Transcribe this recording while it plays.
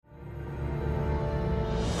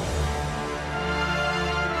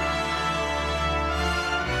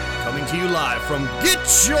to you live from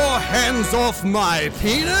Get Your Hands Off My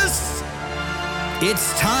Penis.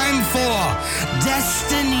 It's time for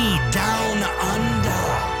Destiny Down Under.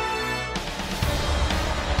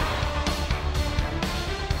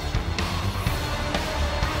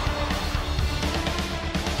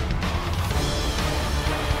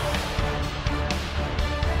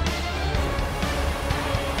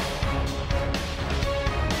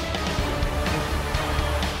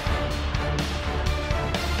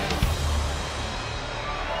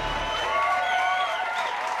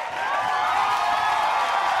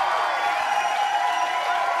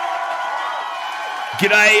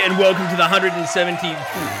 G'day and welcome to the 174th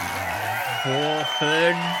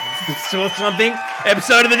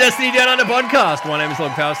episode of the Destiny Down Under podcast. My name is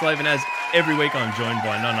Log Powerslave, and as every week I'm joined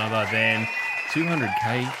by none other than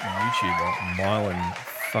 200k YouTuber Mylan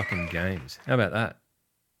fucking Games. How about that?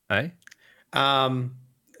 Hey?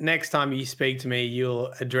 Next time you speak to me,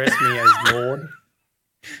 you'll address me as Lord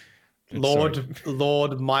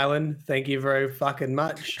Mylan. Thank you very fucking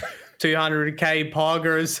much. 200k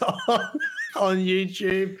poggers on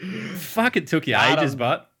YouTube. Fuck, it took you ages,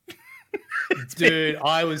 but dude,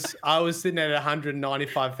 I was sitting at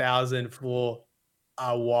 195,000 for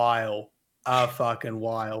a fucking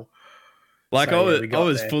while. Like, so, I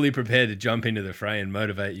was fully prepared to jump into the fray and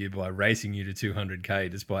motivate you by racing you to 200k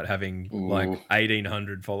despite having like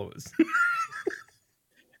 1,800 followers.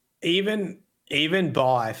 even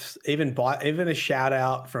Bife, even a shout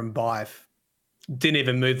out from Bife didn't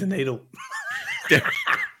even move the needle.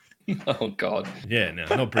 Oh God! Yeah, no,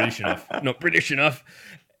 not British enough. Not British enough.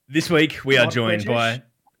 This week we are joined by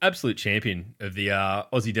absolute champion of the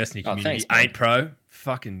Aussie Destiny community, Ain't Pro.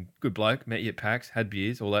 Fucking good bloke. Met you at PAX, had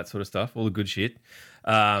beers, all that sort of stuff, all the good shit.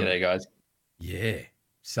 G'day, guys. Yeah.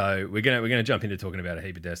 So we're gonna jump into talking about a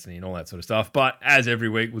heap of Destiny and all that sort of stuff. But as every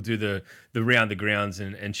week, we'll do the round the grounds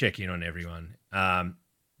and check in on everyone.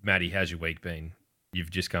 Maddie, how's your week been?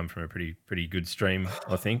 You've just come from a pretty good stream,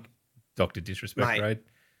 I think. Dr. Disrespect Raid.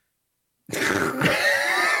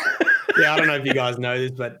 Yeah, I don't know if you guys know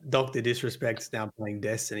this, but Dr. Disrespect's now playing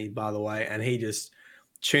Destiny, by the way, and he just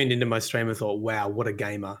tuned into my stream and thought, wow, what a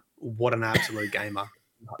gamer. What an absolute gamer.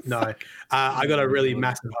 No, I got a really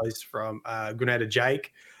massive host from Grenada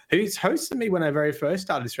Jake, who's hosted me when I very first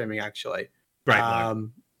started streaming, actually. Great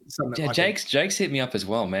yeah, Jake's hit me up as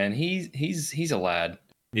well, man. He's a lad.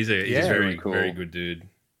 He's a very cool, very good dude.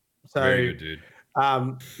 So, very good dude.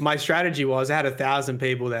 My strategy was I had 1,000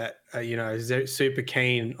 people that super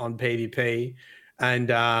keen on PvP,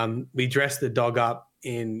 and we dressed the dog up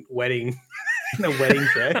in a wedding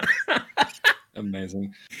dress.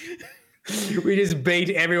 Amazing. We just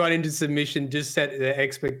beat everyone into submission, just set their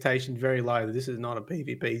expectations very low. This is not a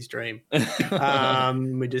PvP stream.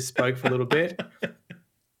 We just spoke for a little bit,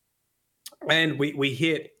 and we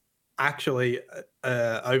hit actually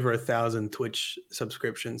over 1,000 Twitch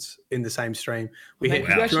subscriptions in the same stream. We hit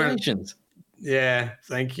congratulations. Yeah,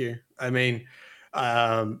 thank you. I mean,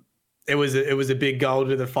 it was a big goal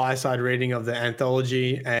to the fireside reading of the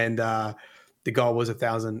anthology, and the goal was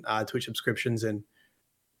 1,000 Twitch subscriptions. And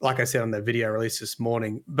like I said on the video release this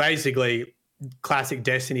morning, basically, classic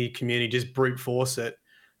Destiny community just brute force it.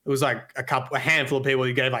 It was like a handful of people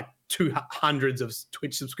who gave like 200s of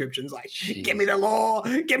Twitch subscriptions. Like, jeez. Give me the lore,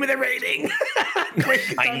 give me the rating.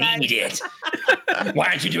 I need it. Why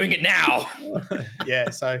aren't you doing it now?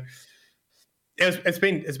 Yeah, so it's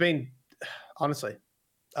been honestly,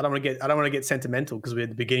 I don't want to get sentimental because we're at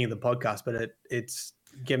the beginning of the podcast, but it's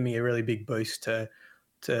given me a really big boost to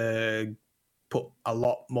put a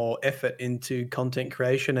lot more effort into content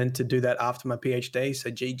creation and to do that after my PhD. So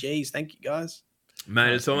GGs, thank you guys.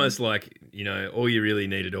 Mate, it's almost like, all you really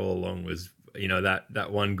needed all along was,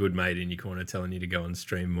 that one good mate in your corner telling you to go and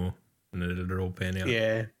stream more, and it all pan out.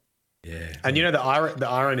 Yeah. Yeah. And the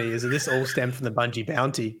irony is that this all stemmed from the Bungie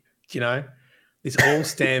bounty, This all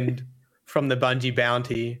stemmed from the Bungie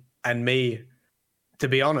bounty and me. To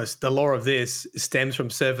be honest, the lore of this stems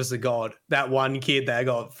from Surface of God. That one kid that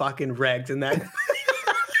got fucking wrecked and that...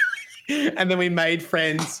 And then we made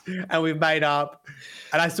friends and we've made up,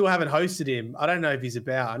 and I still haven't hosted him. I don't know if he's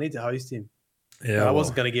about. I need to host him. Yeah, I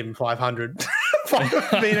wasn't going to give him 500 for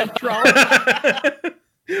being a troll. I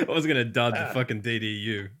was going to dud the fucking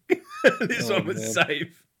DDU. This one was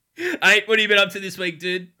safe. Hey, what have you been up to this week,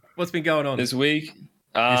 dude? What's been going on this week?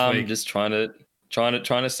 Just trying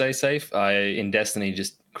to stay safe. In Destiny,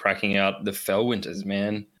 just cracking out the Felwinters,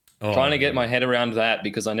 man. Trying to get my head around that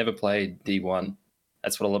because I never played D1.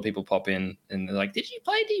 That's what a lot of people pop in and they're like, did you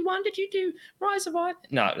play D1? Did you do Rise of Iron?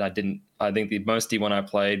 No, I didn't. I think the most D1 I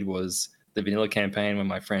played was the vanilla campaign when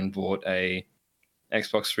my friend bought a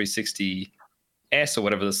Xbox 360 S or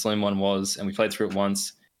whatever the slim one was, and we played through it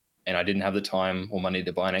once, and I didn't have the time or money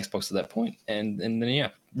to buy an Xbox at that point. And then, yeah,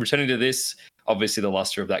 returning to this, obviously the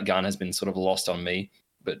luster of that gun has been sort of lost on me,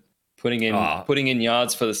 but putting in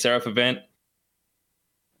yards for the Seraph event,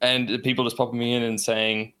 and people just popping me in and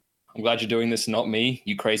saying, I'm glad you're doing this, not me,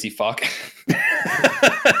 you crazy fuck.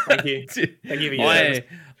 Thank you. Thank you for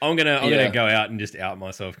I'm gonna go out and just out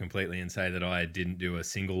myself completely and say that I didn't do a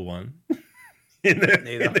single one in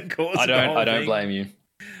the course. I don't blame you.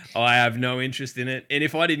 I have no interest in it, and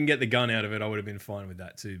if I didn't get the gun out of it, I would have been fine with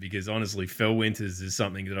that too. Because honestly, Fell Winters is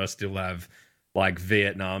something that I still have like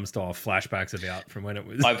Vietnam style flashbacks about from when it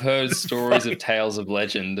was. I've heard stories of tales of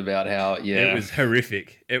legend about how it was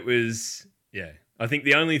horrific. It was I think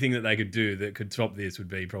the only thing that they could do that could top this would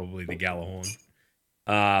be probably the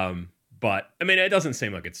Gjallarhorn. But I mean, it doesn't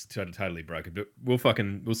seem like it's totally broken. But we'll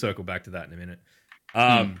circle back to that in a minute.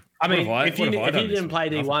 I mean, if you didn't play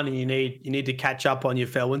D1 and you need to catch up on your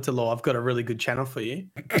Fellwinter lore, I've got a really good channel for you.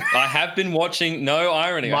 I have been watching. No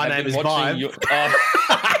irony. My name is Vibe. You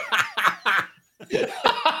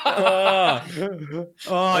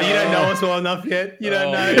don't know us well enough yet. You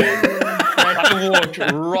don't know. I walked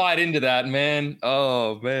right into that, man.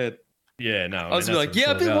 Oh man. Yeah, no. I was like,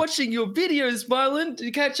 I've been watching your videos, Mylan,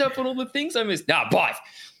 to catch up on all the things I missed. Nah, bye.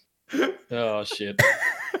 Oh shit.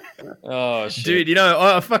 Oh shit. Dude, you know,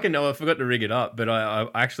 I forgot to rig it up, but I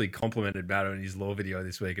actually complimented Matt on his lore video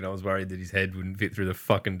this week, and I was worried that his head wouldn't fit through the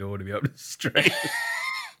fucking door to be able to straight.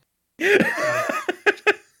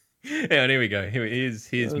 Yeah, here we go.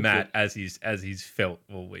 Here's Matt as he's felt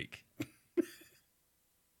all week.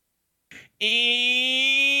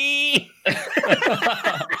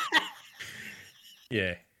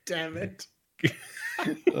 Yeah. Damn it.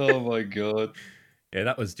 Oh my god. Yeah,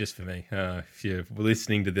 that was just for me. If you're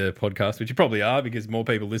listening to the podcast, which you probably are because more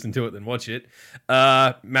people listen to it than watch it,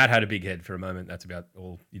 Matt had a big head for a moment. That's about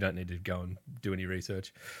all. You don't need to go and do any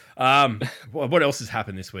research. What else has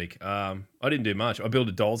happened this week? I didn't do much. I built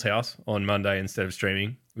a doll's house on Monday instead of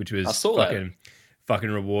streaming, which was fucking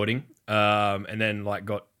rewarding. And then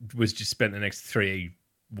was just spent the next 3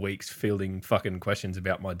 weeks fielding fucking questions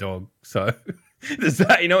about my dog. So there's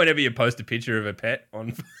that, whenever you post a picture of a pet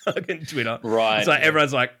on fucking Twitter, right? It's like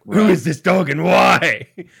everyone's like, "Who is this dog and why?"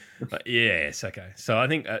 Like, yes, okay. So I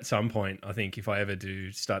think at some point, if I ever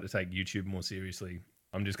do start to take YouTube more seriously,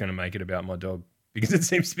 I'm just going to make it about my dog because it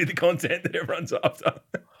seems to be the content that everyone's after.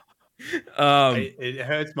 It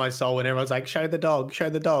hurts my soul when everyone's like, show the dog, show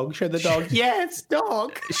the dog, show the dog. Yes,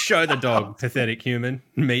 dog. Show the dog, pathetic human.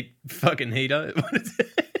 Meet fucking Heater.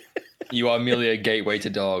 You are merely a gateway to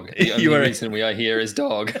dog. The only reason we are here is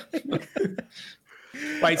dog.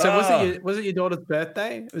 Wait, so was it your daughter's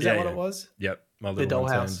birthday? Was that what it was? Yep. My little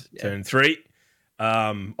one turned 3.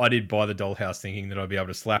 I did buy the dollhouse thinking that I'd be able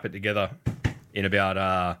to slap it together in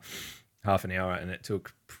about half an hour, and it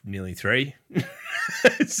took nearly 3.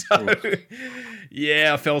 So,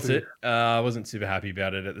 yeah, I felt it. I wasn't super happy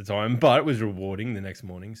about it at the time, but it was rewarding the next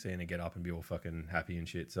morning, seeing her get up and be all fucking happy and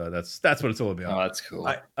shit. So that's what it's all about. Oh, that's cool.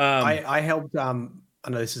 I helped. I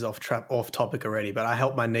know this is off topic already, but I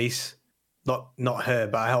helped my niece, not her,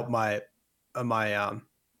 but I helped my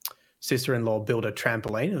sister-in-law build a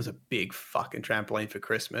trampoline. It was a big fucking trampoline for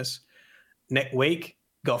Christmas. Next week,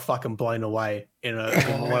 got fucking blown away in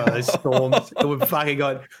one of those storms. It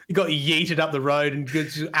got yeeted up the road and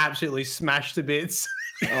just absolutely smashed to bits.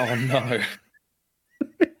 Oh no.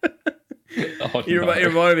 It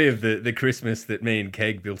reminded me of the Christmas that me and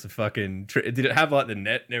Keg built a fucking... Did it have like the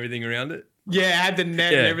net and everything around it? Yeah, it had the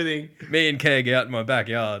net and everything. Me and Keg out in my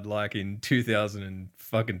backyard like in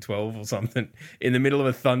 2012 or something in the middle of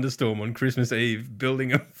a thunderstorm on Christmas Eve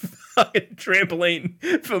building a fucking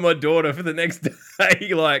trampoline for my daughter for the next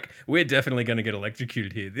day. Like, we're definitely going to get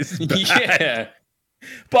electrocuted here. This is bad. Yeah.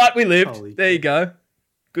 But we lived. There you go.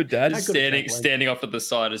 Good dad. Standing off at the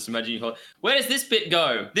side, just imagine you. Where does this bit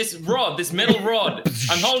go? This metal rod.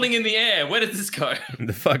 I'm holding in the air. Where does this go?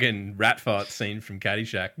 The fucking rat fart scene from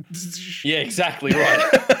Caddyshack. Yeah, exactly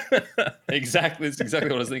right. Exactly. That's exactly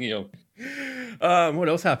what I was thinking of. What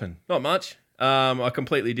else happened? Not much. I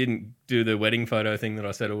completely didn't do the wedding photo thing that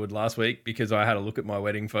I said I would last week because I had a look at my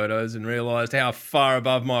wedding photos and realised how far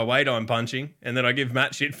above my weight I'm punching, and that I give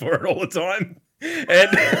Matt shit for it all the time. And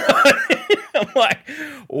I'm like,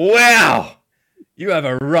 wow, you have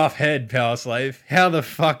a rough head, Power Slave. How the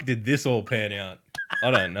fuck did this all pan out?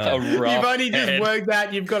 I don't know. You've only just worked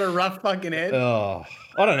out you've got a rough fucking head. Oh,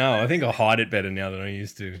 I don't know. I think I hide it better now than I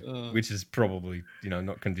used to, which is probably,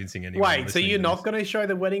 not convincing anyone. Wait, so you're not going to show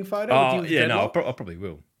the wedding photo? Oh, yeah, no, I probably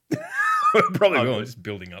will. I probably will. I'm just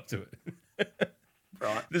building up to it.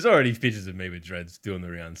 Right. There's already pictures of me with dreads doing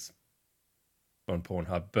the rounds. on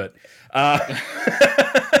Pornhub, but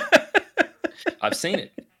I've seen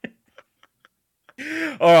it.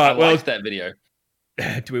 All right, I liked that video.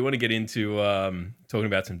 Do we want to get into talking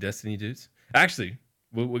about some Destiny dudes? Actually,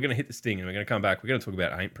 we're going to hit the sting and we're going to come back. We're going to talk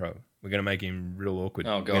about Ain't Pro. We're going to make him real awkward.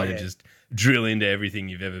 Oh, God. We're going to just drill into everything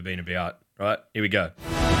you've ever been about. Right? Here we go.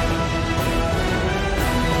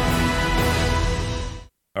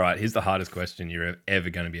 All right, here's the hardest question you're ever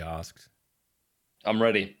going to be asked. I'm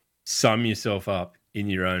ready. Sum yourself up in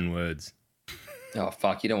your own words. Oh,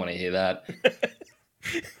 fuck. You don't want to hear that.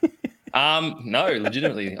 No,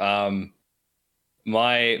 legitimately.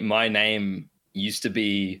 My name used to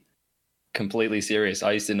be completely serious.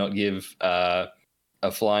 I used to not give a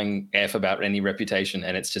flying F about any reputation,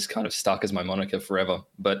 and it's just kind of stuck as my moniker forever.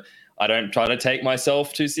 But I don't try to take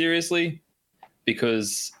myself too seriously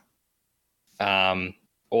because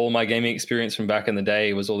all my gaming experience from back in the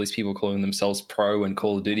day was all these people calling themselves pro when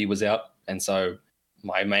Call of Duty was out. And so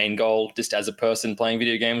my main goal, just as a person playing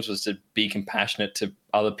video games, was to be compassionate to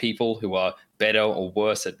other people who are better or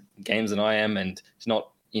worse at games than I am, and to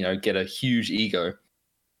not, get a huge ego.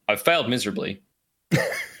 I've failed miserably.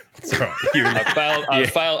 That's right.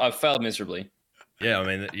 I've failed miserably. Yeah, I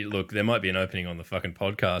mean, look, there might be an opening on the fucking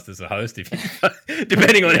podcast as a host if you,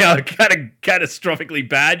 depending on how catastrophically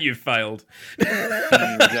bad you've failed.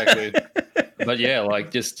 Exactly. But yeah,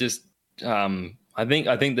 like just I think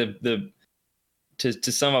to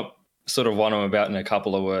sum up sort of what I'm about in a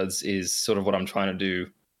couple of words is sort of what I'm trying to do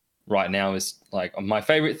right now is like my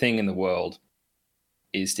favorite thing in the world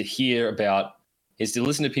is to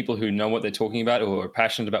listen to people who know what they're talking about or are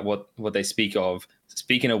passionate about what they speak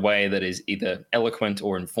in a way that is either eloquent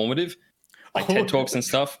or informative, like TED Talks and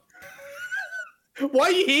stuff. Why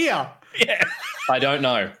are you here? Yeah. I don't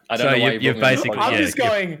know. I don't know why you're basically. I'm just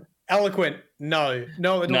going eloquent. No,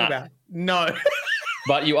 what we're talking about. No.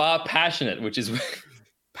 But you are passionate, which is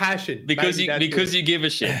passion because you give a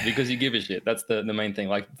shit. Because you give a shit. That's the main thing.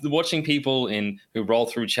 Like watching people who roll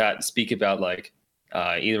through chat speak about like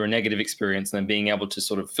either a negative experience and then being able to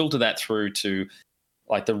sort of filter that through to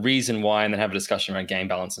like the reason why, and then have a discussion around game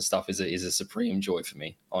balance and stuff is a supreme joy for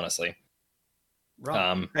me, honestly.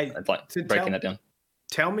 Right. I'd like breaking that down.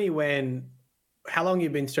 Tell me how long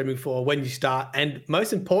you've been streaming for, when you start, and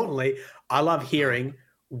most importantly, I love hearing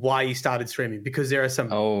why you started streaming, because there are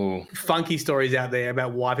some funky stories out there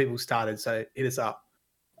about why people started. So hit us up.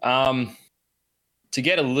 To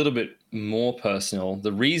get a little bit more personal,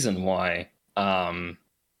 the reason why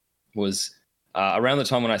was around the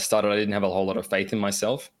time when I started, I didn't have a whole lot of faith in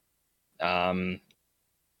myself. And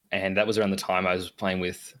that was around the time I was playing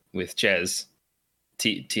with Jez,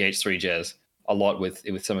 TH3 Jez, a lot with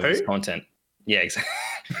some of his content. Yeah, exactly.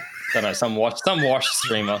 Don't know, some wash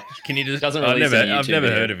streamer. Can you just? I've never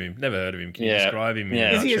heard of him. Never heard of him. Can you describe him?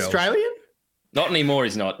 Yeah. Is he Australian? Not anymore.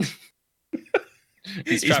 He's not.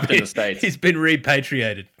 He's trapped in the States. He's been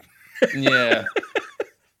repatriated. Yeah.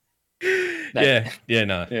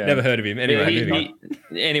 Never heard of him.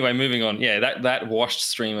 Anyway, moving on. Yeah, that washed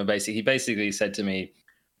streamer he basically said to me,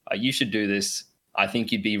 "You should do this. I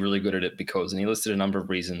think you'd be really good at it because," and he listed a number of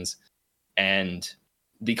reasons. And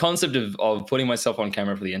the concept of putting myself on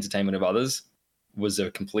camera for the entertainment of others was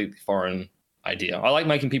a completely foreign idea. I like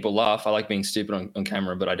making people laugh. I like being stupid on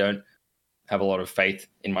camera, but I don't have a lot of faith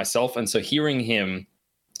in myself. And so hearing him,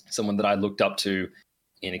 someone that I looked up to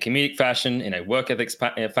in a comedic fashion, in a work ethics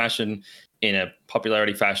fashion, in a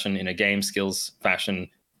popularity fashion, in a game skills fashion,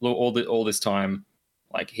 all this time,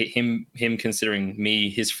 like him considering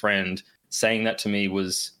me his friend, saying that to me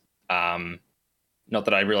was not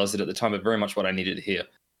that I realized it at the time, but very much what I needed to hear.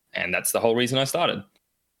 And that's the whole reason I started.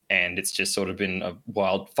 And it's just sort of been a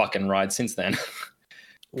wild fucking ride since then.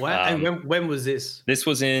 Wow. And when was this? This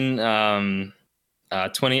was in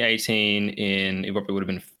 2018 it probably would have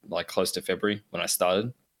been like close to February when I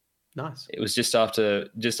started. Nice. It was just a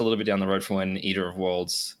little bit down the road from when Eater of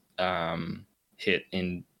Worlds hit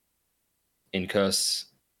in Curse.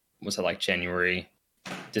 Was it like January,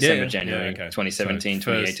 2017,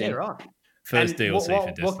 2018? Yeah, right. First DLC for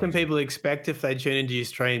Destiny. What can people expect if they tune into your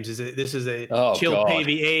streams? This is a chill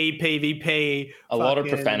PvE, PvP? A lot of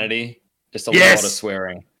profanity, just a lot of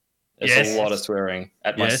swearing. There's a lot of swearing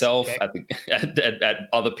at myself, at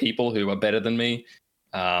other people who are better than me.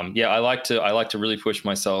 I like to really push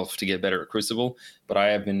myself to get better at Crucible. But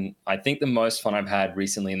I think the most fun I've had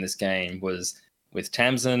recently in this game was with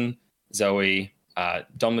Tamsin, Zoe,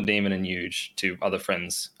 Dom the Demon, and Huge, two other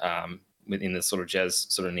friends within this sort of jazz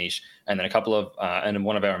sort of niche, and then a couple of and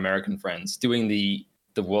one of our American friends doing the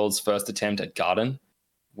world's first attempt at Garden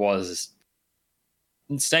was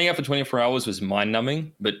staying up for 24 hours was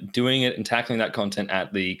mind-numbing, but doing it and tackling that content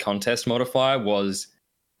at the contest modifier was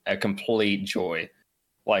a complete joy.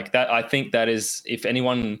 Like that, I think that is, if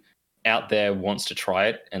anyone out there wants to try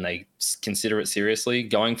it and they consider it seriously,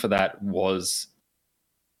 going for that was,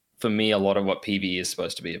 for me, a lot of what PvE is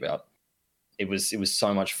supposed to be about. It was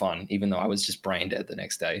so much fun, even though I was just brain dead the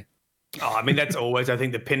next day. Oh, I mean, that's always, I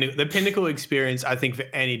think, the pinnacle experience, I think, for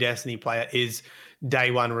any Destiny player is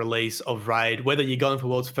day one release of Raid, whether you're going for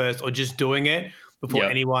World's First or just doing it before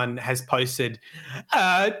anyone has posted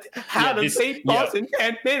how to beat boss in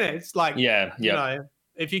 10 minutes. Like, you know,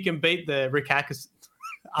 if you can beat the Rick Hackers,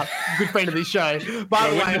 a good friend of this show. By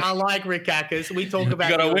the way, I like Rick Hackers. We talk about.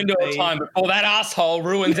 You got a window of time before that asshole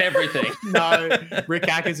ruins everything. No, Rick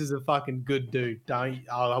Hackers is a fucking good dude. I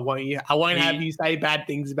won't have you say bad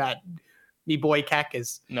things about me boy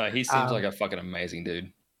Hackers. No, he seems like a fucking amazing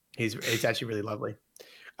dude. He's actually really lovely.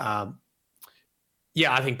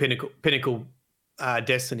 Yeah, I think Pinnacle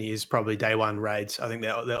Destiny is probably day one raids. I think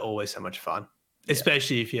they're always so much fun,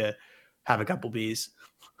 especially if you have a couple beers.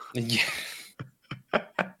 Yeah.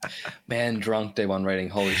 Man, drunk day one rating.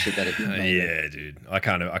 Holy shit, that'd be amazing. Yeah, dude. I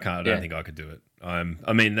don't think I could do it.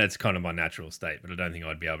 I mean, that's kind of my natural state, but I don't think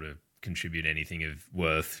I'd be able to contribute anything of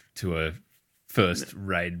worth to a first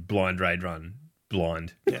blind raid run.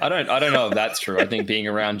 Blind. Yeah. I don't know if that's true. I think being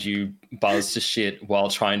around you buzzed to shit while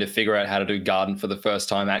trying to figure out how to do garden for the first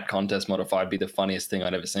time at contest modified would be the funniest thing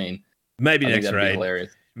I'd ever seen. Maybe next raid.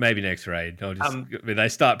 Hilarious. Maybe next raid. I'll just, they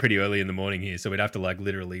start pretty early in the morning here, so we'd have to like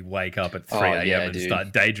literally wake up at 3 a.m. and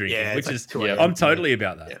start day drinking, which is I'm totally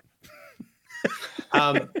about that.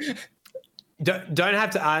 Yeah. Don't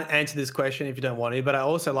have to answer this question if you don't want to, but I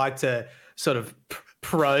also like to sort of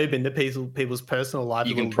probe into people's personal life.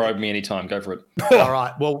 You can probe me anytime. Go for it. All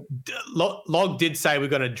right. Well, Log did say we're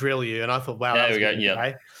going to drill you, and I thought, wow, there we go.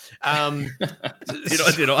 Yeah.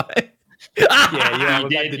 Did I? Yeah,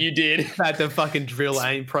 you did. Had to fucking drill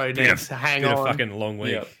aim pro next. Hang on. A fucking long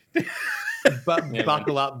week. But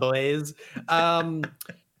buckle up, boys.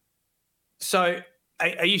 So,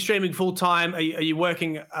 are you streaming full time? Are you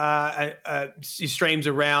working your streams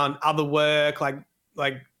around other work? Like,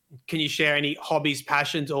 can you share any hobbies,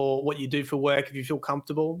 passions, or what you do for work if you feel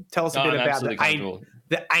comfortable? Tell us a bit about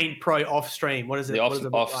the Ain't Pro off stream. What is it?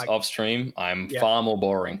 Off stream, I'm far more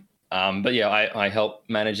boring. But yeah, I help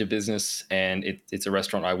manage a business, and it's a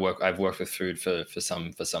restaurant. I've worked with food for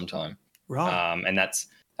some time. Right. And that's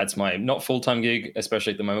my not full-time gig,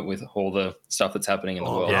 especially at the moment with all the stuff that's happening in the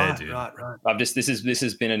world. Yeah, dude. Right. This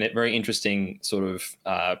has been a very interesting sort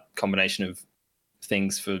of combination of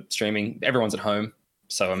things for streaming. Everyone's at home,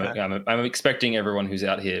 so I'm expecting everyone who's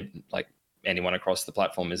out here, like anyone across the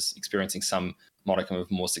platform, is experiencing some modicum of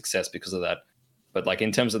more success because of that. But like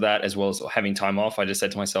in terms of that, as well as having time off, I just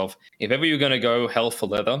said to myself, if ever you're going to go hell for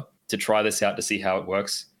leather to try this out to see how it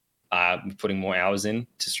works, putting more hours in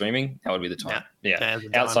to streaming, that would be the time. Yeah.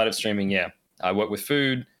 Outside of streaming, I work with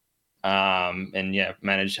food, and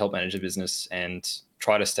help manage a business and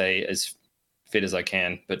try to stay as fit as I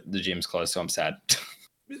can. But the gym's closed, so I'm sad.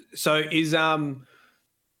 So is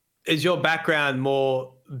your background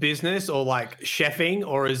more business or like chefing,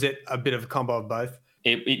 or is it a bit of a combo of both?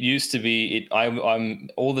 It used to be. I'm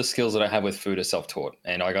all the skills that I have with food are self-taught,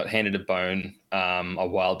 and I got handed a bone a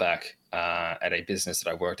while back at a business that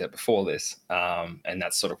I worked at before this, and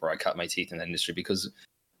that's sort of where I cut my teeth in the industry because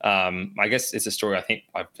I guess it's a story I think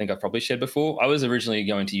I've probably shared before. I was originally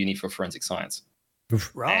going to uni for forensic science,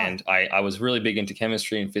 right. And I was really big into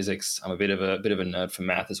chemistry and physics. I'm a bit of a nerd for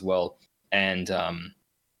math as well, and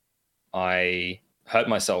I hurt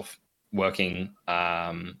myself working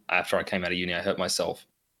after I came out of uni. I hurt myself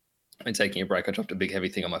and taking a break. I dropped a big heavy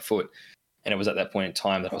thing on my foot, and it was at that point in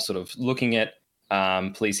time that I was sort of looking at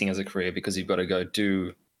policing as a career, because you've got to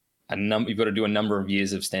do a number of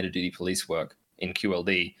years of standard duty police work in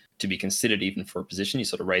QLD to be considered even for a position. You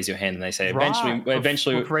sort of raise your hand and they say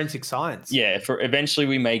eventually for forensic science. Yeah, eventually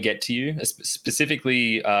we may get to you.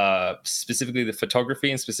 Specifically the photography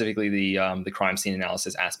and specifically the crime scene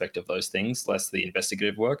analysis aspect of those things, less the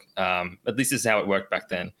investigative work. At least this is how it worked back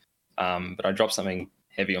then. But I dropped something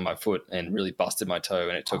heavy on my foot and really busted my toe,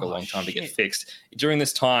 and it took a long time to get fixed. During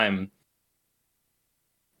this time,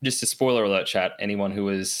 just a spoiler alert, chat, anyone who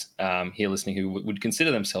is here listening who would consider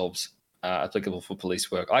themselves applicable for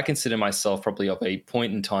police work, I consider myself probably of a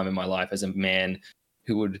point in time in my life as a man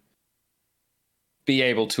who would be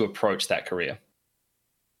able to approach that career.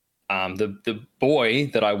 The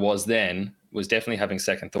boy that I was then was definitely having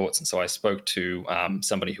second thoughts, and so I spoke to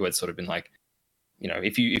somebody who had sort of been like, you know,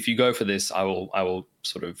 if you go for this, I will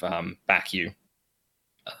sort of back you.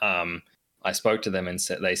 I spoke to them and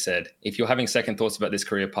they said, if you're having second thoughts about this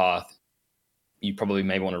career path, you probably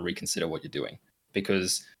may want to reconsider what you're doing,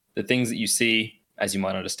 because the things that you see, as you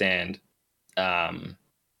might understand,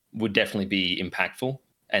 would definitely be impactful,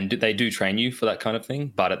 and they do train you for that kind of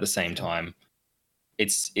thing. But at the same time,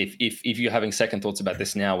 it's if you're having second thoughts about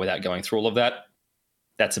this now without going through all of that,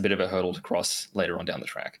 that's a bit of a hurdle to cross later on down the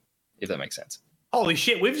track, if that makes sense. Holy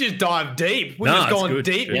shit, we've just dived deep. We've just gone good.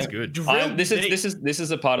 deep. It's good. This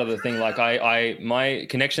is a part of the thing. Like my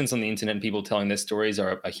connections on the internet and people telling their stories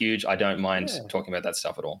are huge. I don't mind talking about that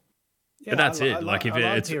stuff at all. Yeah, but that's it. Like if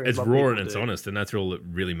it's raw and it's honest, and that's all that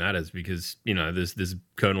really matters, because there's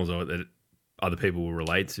kernels of it that other people will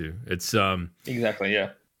relate to. It's exactly, yeah.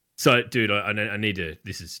 So, dude, I need to.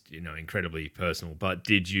 This is incredibly personal, but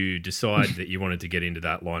did you decide that you wanted to get into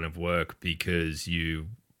that line of work because you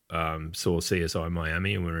saw CSI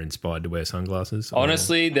Miami and were inspired to wear sunglasses?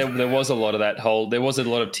 Honestly, there was a lot of that whole. There was a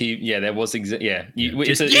lot of TV. Yeah, there was. Exactly.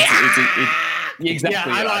 Exactly. Yeah,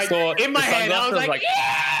 I saw in my head. I was like,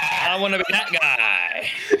 I want to be that guy.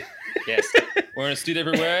 Yes, wearing a suit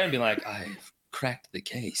everywhere and be like, I've cracked the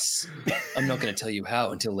case. I'm not going to tell you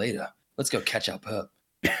how until later. Let's go catch our pup.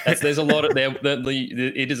 There's a lot of there.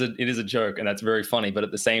 It is a joke, and that's very funny. But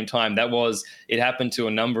at the same time, it happened to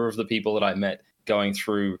a number of the people that I met going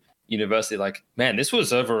through university. Like, man, this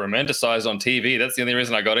was over romanticized on TV. That's the only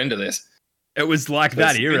reason I got into this. It was like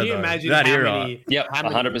that era. Can you imagine that how era? Many, yep,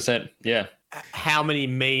 100%. Yeah. How many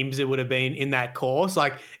memes it would have been in that course?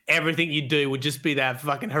 Like everything you do would just be that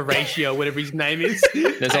fucking Horatio, whatever his name is.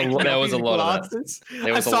 There was a lot of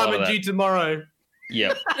that. Assignment due tomorrow.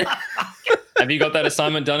 Yep. Have you got that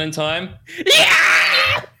assignment done in time?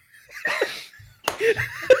 Yeah.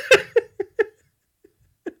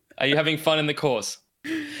 Are you having fun in the course?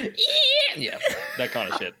 Yeah. That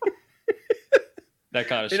kind of shit.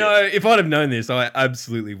 If I'd have known this, I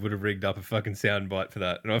absolutely would have rigged up a fucking soundbite for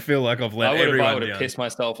that. And I feel like I've let everyone down. I would have pissed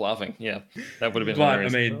myself laughing. Yeah. That would have been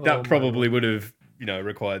hilarious. I mean, that probably would have,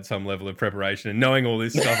 required some level of preparation and knowing all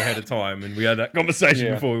this stuff ahead of time. And we had that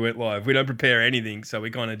conversation before we went live. We don't prepare anything, so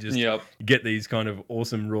we kind of just get these kind of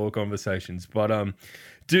awesome raw conversations. But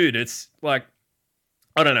dude, it's like,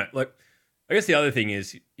 I don't know. Like, I guess the other thing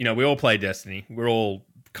is, we all play Destiny. We're all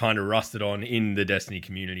kind of rusted on in the Destiny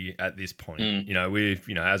community at this point. We've,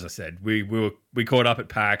 as I said, we caught up at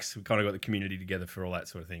PAX. We kind of got the community together for all that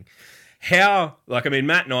sort of thing.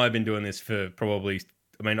 Matt and I have been doing this for probably,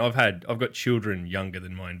 I've got children younger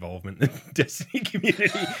than my involvement in the Destiny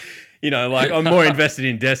community. I'm more invested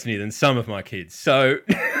in Destiny than some of my kids. So,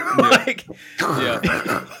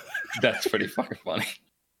 that's pretty fucking funny.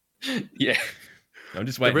 Yeah. I'm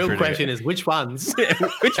just waiting. The real question is which ones?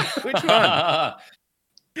 which one?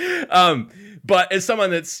 But as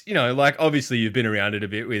someone that's, obviously you've been around it a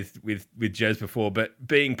bit with Jez before, but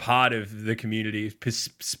being part of the community,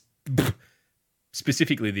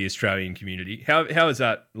 specifically the Australian community, how is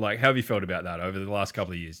that like? How have you felt about that over the last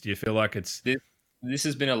couple of years? Do you feel like this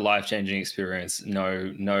has been a life-changing experience?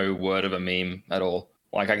 No word of a meme at all.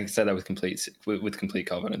 Like, I can say that with complete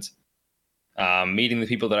confidence. Meeting the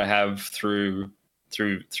people that I have through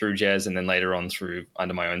Jez, and then later on through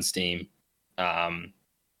under my own steam,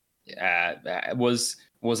 was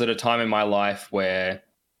at a time in my life where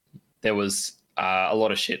there was a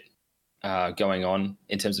lot of shit going on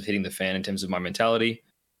in terms of hitting the fan, in terms of my mentality,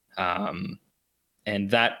 and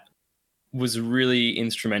that was really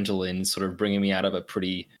instrumental in sort of bringing me out of a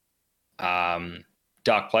pretty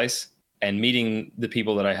dark place, and meeting the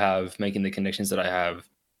people that I have, making the connections that I have,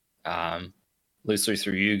 loosely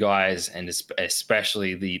through you guys, and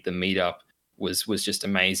especially the meetup was just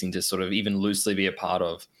amazing to sort of even loosely be a part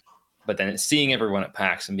of. But then seeing everyone at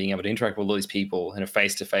PAX and being able to interact with all these people in a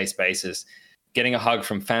face-to-face basis, getting a hug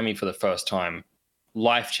from Fami for the first time,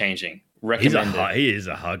 life-changing. Recommended. He is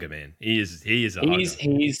a hugger, man. He is a hugger.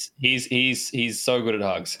 He's so good at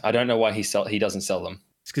hugs. I don't know why he doesn't sell them.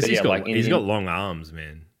 It's because he's got long arms,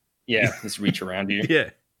 man. Yeah, just reach around you. Yeah.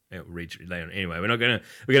 Reach anyway. We're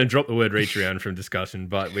gonna drop the word reach around from discussion,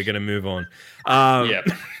 but we're gonna move on. Yeah.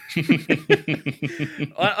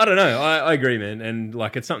 I don't know. I agree, man, and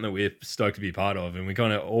like it's something that we're stoked to be part of, and we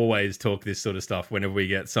kind of always talk this sort of stuff whenever we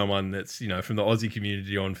get someone that's from the Aussie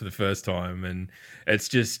community on for the first time, and it's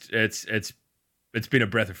just it's been a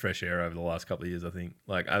breath of fresh air over the last couple of years. I think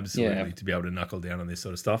absolutely to be able to knuckle down on this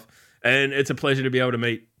sort of stuff, and it's a pleasure to be able to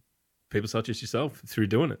meet people such as yourself through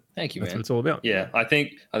doing it. Thank you, That's man. what it's all about. Yeah, I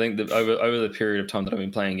think that over the period of time that I've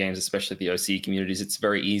been playing games, especially the OC communities, it's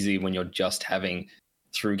very easy when you're just having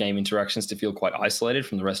through game interactions to feel quite isolated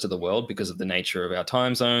from the rest of the world because of the nature of our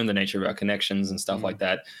time zone, the nature of our connections and stuff like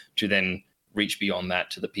that, to then reach beyond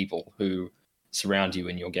that to the people who surround you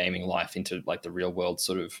in your gaming life into like the real world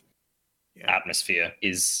sort of atmosphere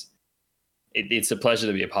it's a pleasure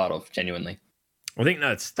to be a part of, genuinely. I think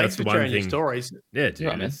that's the one thing. Your stories. Yeah, dude.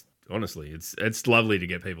 Right, honestly, it's lovely to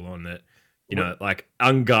get people on that. You know, like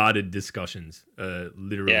unguarded discussions,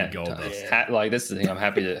 literally gold dust. Like this is the thing. I'm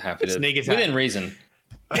happy to within reason.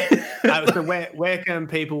 So where can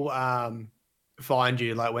people find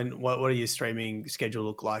you? Like what do your streaming schedule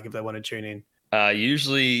look like if they want to tune in?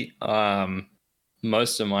 Usually,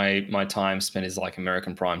 most of my time spent is like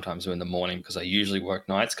American prime time, so in the morning, because I usually work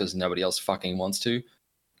nights because nobody else fucking wants to,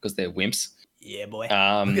 because they're wimps. Yeah, boy.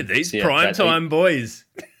 Look at these prime time boys.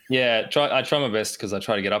 Yeah, I try my best because I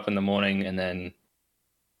try to get up in the morning and then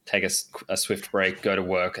take a swift break, go to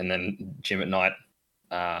work, and then gym at night.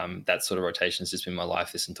 That sort of rotation has just been my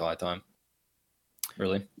life this entire time.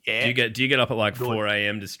 Really? Yeah. Do you get up at like 4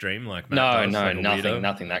 a.m. to stream? Like nothing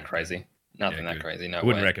that crazy. Nothing that crazy. No,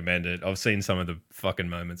 wouldn't recommend it. I've seen some of the fucking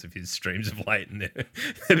moments of his streams of late, and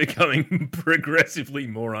they're becoming progressively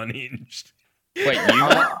more unhinged. Wait, you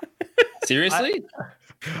seriously?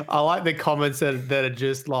 I like the comments that are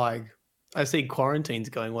just like, I see quarantine's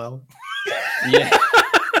going well. Yeah.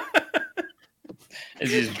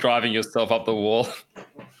 As you're driving yourself up the wall.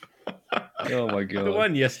 Oh my god. The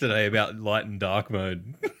one yesterday about light and dark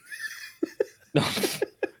mode.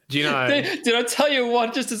 Do you know? Did I tell you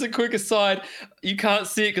what? Just as a quick aside, you can't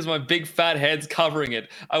see it because my big fat head's covering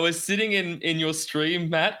it. I was sitting in your stream,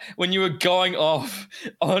 Matt, when you were going off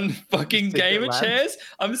on fucking gamer chairs.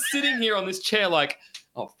 I'm sitting here on this chair like,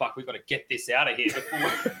 oh fuck, we've got to get this out of here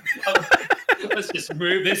before. Let's just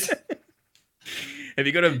move this. Have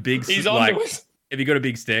you got a big Have you got a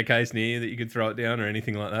big staircase near you that you could throw it down or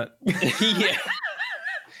anything like that? Yeah.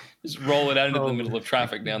 Just roll it out into the middle of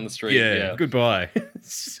traffic down the street. Yeah. Goodbye.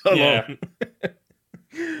 So long.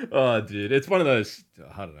 Oh, dude. It's one of those,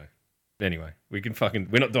 I don't know. Anyway, we're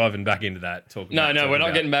not diving back into that. No, we're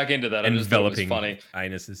not getting back into that. I'm just developing funny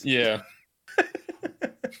anuses. Yeah.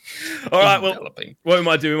 All right, well, what we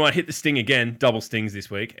might do, we might hit the sting again. Double stings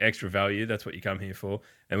this week. Extra value. That's what you come here for.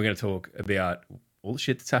 And we're going to talk about all the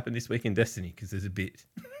shit that's happened this week in Destiny, because there's a bit.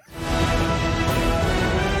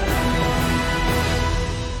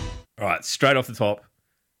 All right, straight off the top,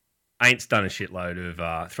 Aints done a shitload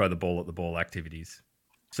of throw the ball at the ball activities.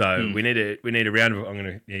 So we need a round of round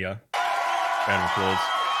of applause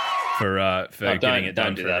for getting it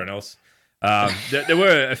done for everyone else. There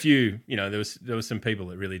were a few, there was some people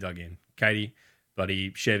that really dug in. Katie,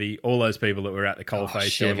 bloody Chevy, all those people that were at the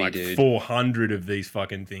coalface doing like 400 of these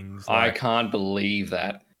fucking things. I can't believe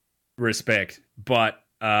that. Respect, but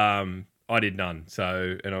I did none.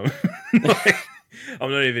 So, I'm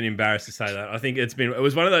I'm not even embarrassed to say that. I think it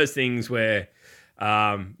was one of those things where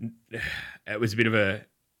it was a bit of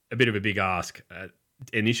a big ask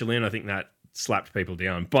initially, and I think that slapped people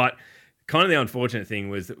down. But kind of the unfortunate thing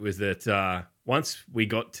was that once we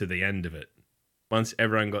got to the end of it, once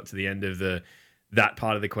everyone got to the end of that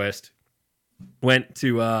part of the quest, went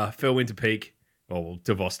to Fellwinter Peak, or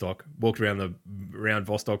to Vostok, walked around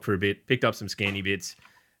Vostok for a bit, picked up some scanny bits,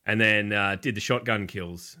 and then did the shotgun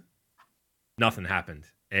kills. Nothing happened.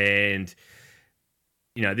 And,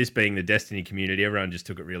 this being the Destiny community, everyone just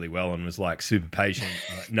took it really well and was like super patient.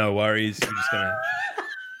 Like, no worries. We're just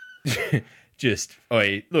going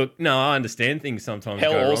to look, no, I understand things sometimes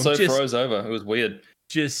Hell go also wrong. Froze over. It was weird.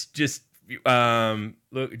 Just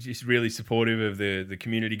really supportive of the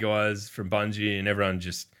community guys from Bungie, and everyone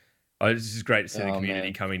it's just great to see the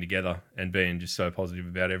community coming together and being just so positive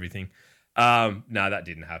about everything. No, that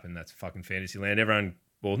didn't happen. That's fucking Fantasyland. Everyone,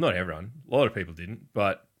 well, not everyone, a lot of people didn't,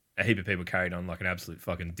 but a heap of people carried on like an absolute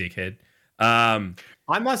fucking dickhead.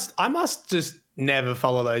 I must just never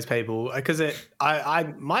follow those people because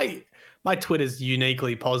my Twitter's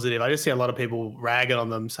uniquely positive. I just see a lot of people ragging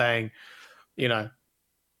on them, saying,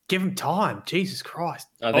 give them time. Jesus Christ.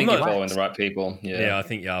 I think you're following the right people. Yeah, I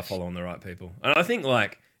think you are following the right people. And I think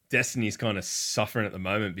like Destiny's kind of suffering at the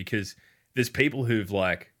moment because there's people who've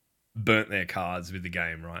like burnt their cards with the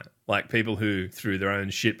game, right? Like people who, through their own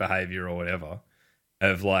shit behavior or whatever,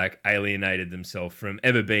 have like alienated themselves from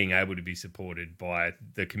ever being able to be supported by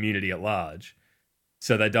the community at large.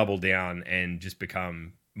 So they double down and just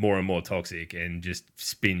become more and more toxic and just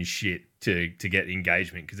spin shit to get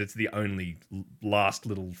engagement because it's the only last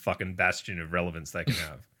little fucking bastion of relevance they can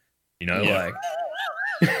have. Like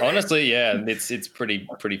honestly, yeah, it's pretty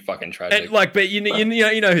fucking tragic. And like, but you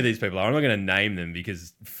know who these people are. I'm not going to name them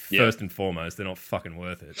because first and foremost, they're not fucking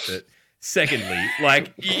worth it. But secondly,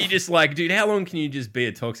 like you just like, dude, how long can you just be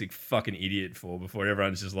a toxic fucking idiot for before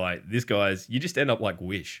everyone's just like, this guy's? You just end up like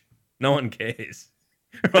Wish. No one cares,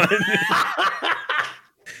 right?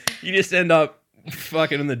 You just end up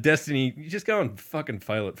fucking on the Destiny, you just go and fucking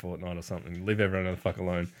fail at Fortnite or something. Leave everyone the fuck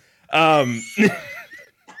alone.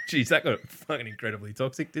 Jeez, that got fucking incredibly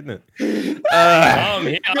toxic, didn't it?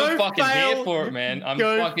 I'm fucking here for it, man. I'm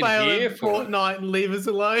fucking here for Fortnite and leave us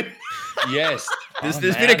alone. Yes. There's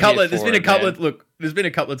been a couple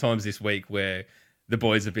of times this week where the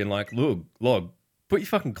boys have been like, look, Log, put your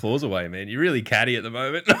fucking claws away, man. You're really catty at the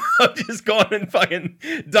moment. I've just gone and fucking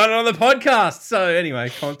done it on the podcast. So anyway,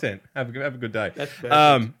 content. Have a good day. That's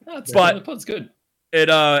perfect. But the pod's good.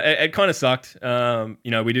 It kind of sucked.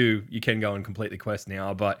 You can go and complete the quest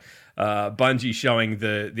now, but Bungie showing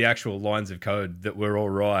the actual lines of code that were all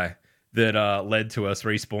right that led to us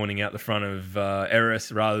respawning out the front of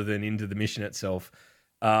Eris rather than into the mission itself.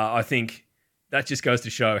 I think that just goes to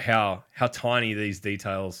show how tiny these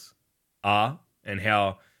details are and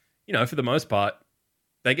how, for the most part,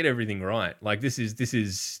 they get everything right. Like this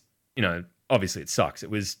is obviously it sucks. It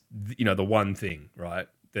was, the one thing, right,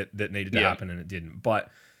 that needed to happen and it didn't. But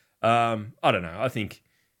I don't know. I think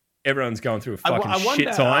everyone's going through a fucking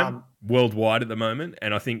shit time worldwide at the moment.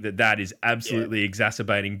 And I think that is absolutely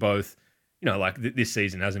exacerbating both, this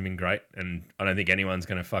season hasn't been great. And I don't think anyone's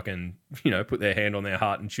going to fucking, put their hand on their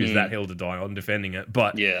heart and choose that hill to die on defending it.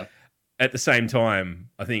 But at the same time,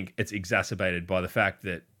 I think it's exacerbated by the fact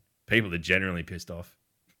that people are generally pissed off.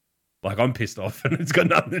 Like I'm pissed off and it's got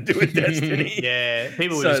nothing to do with Destiny.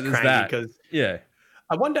 People were just cranky because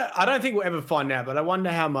I wonder, I don't think we'll ever find out, but I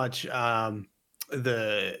wonder how much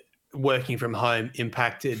the working from home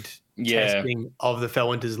impacted testing of the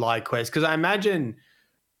Felwinter's Live quest. Because I imagine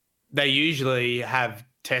they usually have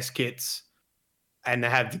test kits and they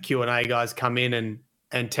have the Q&A guys come in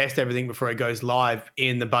and test everything before it goes live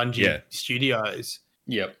in the Bungie studios.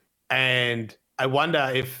 Yep. And I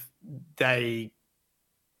wonder if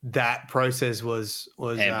that process was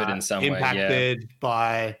hampered in some impacted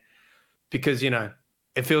by, because,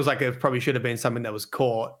 it feels like it probably should have been something that was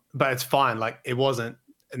caught, but it's fine. Like it wasn't,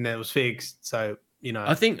 and then it was fixed. So,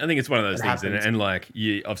 I think it's one of those things. And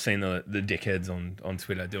I've seen the dickheads on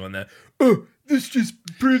Twitter doing that. Oh, this just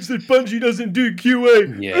proves that Bungie doesn't do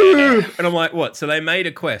QA. Yeah. And I'm like, what? So they made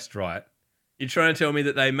a quest, right? You're trying to tell me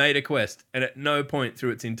that they made a quest and at no point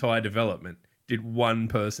through its entire development did one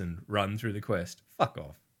person run through the quest. Fuck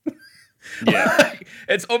off. Yeah,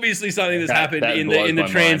 it's obviously something that's happened in the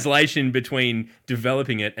translation between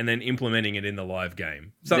developing it and then implementing it in the live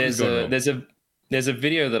game. There's a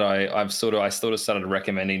video that I started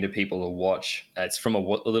recommending to people to watch. It's from a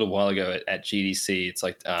little while ago at GDC. It's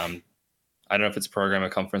like I don't know if it's a programmer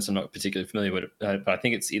conference. I'm not particularly familiar with it, but I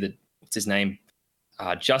think it's either what's his name,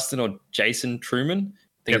 Justin or Jason Truman.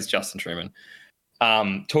 I think it's Justin Truman.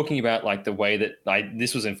 Talking about like the way that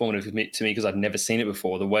this was informative to me because I'd never seen it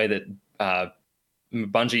before. The way that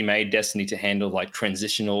Bungie made Destiny to handle like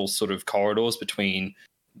transitional sort of corridors between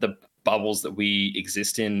the bubbles that we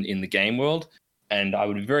exist in the game world. And I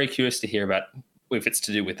would be very curious to hear about if it's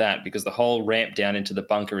to do with that, because the whole ramp down into the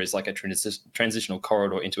bunker is like a transitional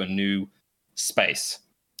corridor into a new space.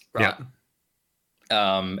 Right.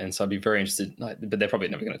 Yeah. And so I'd be very interested, but they're probably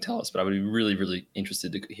never going to tell us, but I would be really, really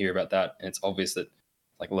interested to hear about that. And it's obvious that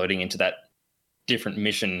like loading into that different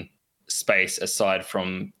mission space aside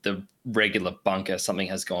from the regular bunker, something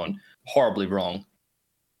has gone horribly wrong.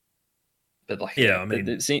 But like,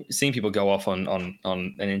 seeing people go off on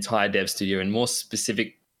an entire dev studio and more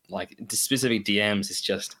specific DMs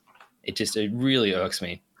it really irks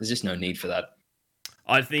me. There's just no need for that.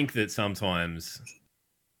 I think that sometimes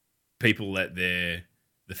people let the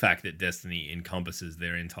fact that Destiny encompasses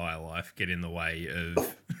their entire life get in the way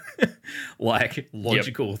of like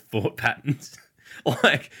logical thought patterns.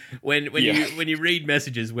 Like when you read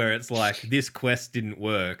messages where it's like this quest didn't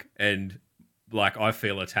work and like I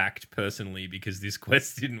feel attacked personally because this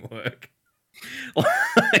quest didn't work.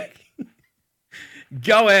 Like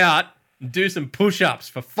go out and do some push-ups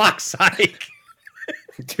for fuck's sake.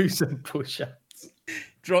 Do some push-ups.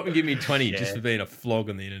 Drop and give me 20 just for being a flog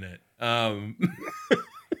on the internet. I'm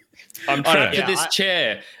trapped in this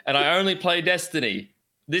chair and I only play Destiny.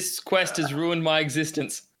 This quest has ruined my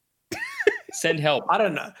existence. Send help. I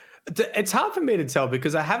don't know. It's hard for me to tell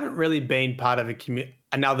because I haven't really been part of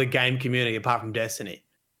another game community apart from Destiny.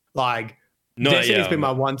 Like, Destiny's been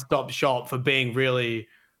my one-stop shop for being really,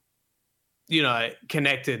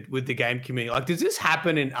 connected with the game community. Like, does this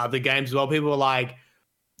happen in other games as well? People are like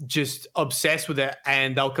just obsessed with it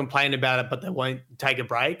and they'll complain about it, but they won't take a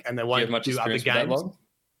break and they won't do other games.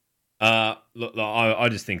 Look, I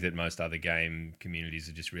just think that most other game communities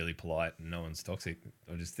are just really polite and no one's toxic.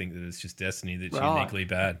 I just think that it's just Destiny that's uniquely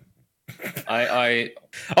bad. I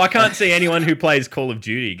can't see anyone who plays Call of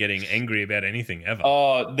Duty getting angry about anything ever.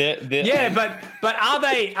 Oh, but are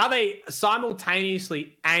they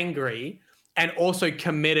simultaneously angry and also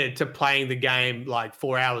committed to playing the game like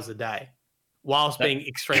 4 hours a day whilst being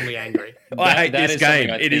extremely angry? I hate this game.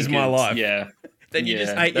 It is my life. Yeah. Then you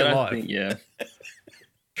just hate your life.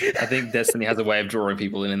 I think Destiny has a way of drawing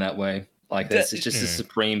people in that way. Like this, it's just a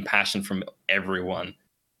supreme passion from everyone.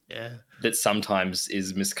 Yeah. That sometimes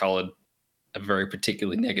is miscolored a very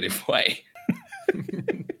particularly negative way.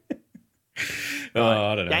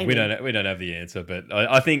 I don't know. We don't have the answer, but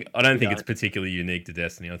I don't think it's particularly unique to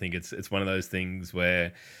Destiny. I think it's one of those things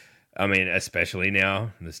where, I mean, especially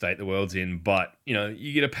now in the state the world's in, but you know,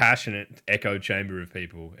 you get a passionate echo chamber of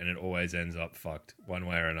people, and it always ends up fucked one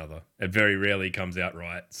way or another. It very rarely comes out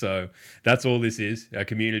right. So that's all this is. Our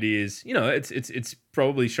community is, you know, it's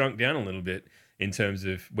probably shrunk down a little bit in terms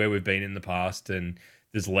of where we've been in the past, and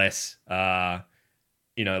there's less,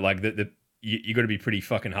 you know, like you got to be pretty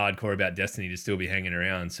fucking hardcore about Destiny to still be hanging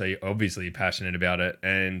around. So you're obviously passionate about it,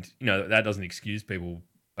 and you know that doesn't excuse people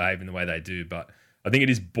behaving the way they do. But I think it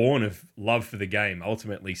is born of love for the game,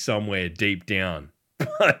 ultimately somewhere deep down,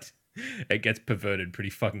 but it gets perverted pretty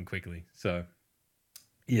fucking quickly. So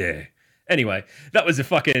yeah. Anyway, that was a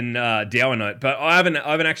fucking dour note, but I haven't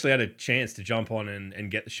actually had a chance to jump on and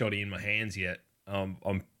get the shotty in my hands yet.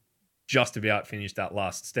 I'm just about finished that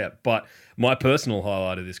last step, but my personal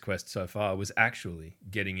highlight of this quest so far was actually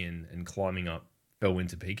getting in and climbing up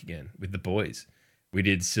Felwinter Peak again with the boys. We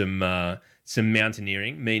did some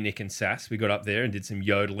mountaineering, me, Nick, and Sass. We got up there and did some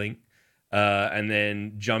yodeling, and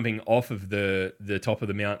then jumping off of the top of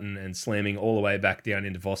the mountain and slamming all the way back down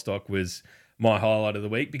into Vostok was my highlight of the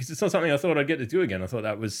week, because it's not something I thought I'd get to do again. I thought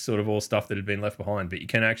that was sort of all stuff that had been left behind, but you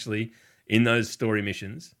can actually, in those story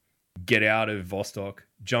missions, get out of Vostok,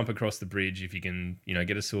 jump across the bridge if you can, you know,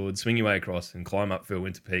 get a sword, swing your way across, and climb up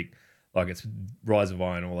Felwinter Peak like it's Rise of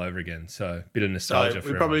Iron all over again. So a bit of nostalgia.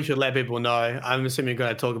 So we probably should let people know. I'm assuming you're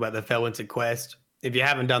going to talk about the Felwinter quest. If you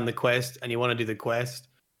haven't done the quest and you want to do the quest,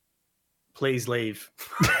 please leave.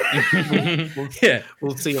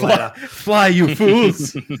 We'll see you later. Fly, you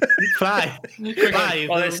fools! Fly.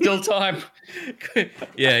 Oh, there's still time.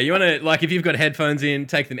 Yeah, you want to, like, if you've got headphones in,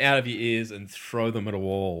 take them out of your ears and throw them at a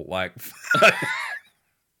wall. Like,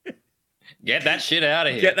 get that shit out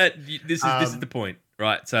of here. Get that. This is the point,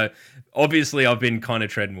 right? So obviously, I've been kind of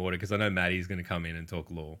treading water because I know Maddie's going to come in and talk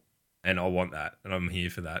lore, and I want that, and I'm here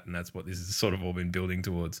for that, and that's what this has sort of all been building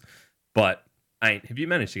towards. But have you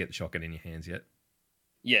managed to get the shotgun in your hands yet?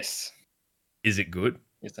 Yes. Is it good?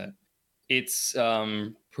 Is that? It's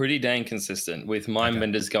pretty dang consistent with Mind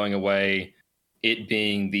Benders going away, it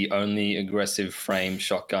being the only aggressive frame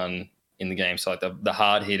shotgun in the game. So like the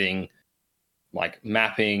hard hitting, like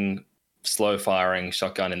mapping, slow firing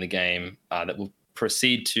shotgun in the game that will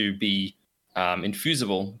proceed to be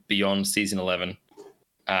infusible beyond Season 11.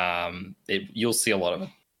 You'll see a lot of it.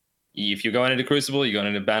 If you're going into Crucible, you're going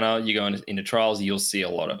into Banner, you're going into Trials, you'll see a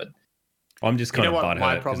lot of it. I'm just kind of butthurt.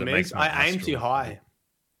 My problem is I aim too high.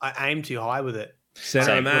 I aim too high with it.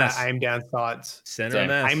 Center of mass. I aim down sights. Center of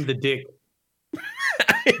mass. Aim the dick.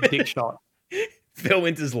 Dick shot.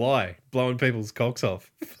 Felwinter's lie. Blowing people's cocks off.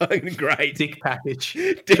 Fucking great. Dick package.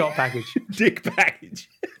 Shot package. Dick package.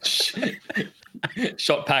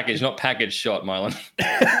 Shot package, not package shot, Mylan.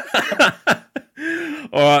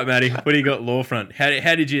 All right, Matty. What do you got, lore front? How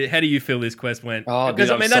do you feel this quest went? Oh, dude,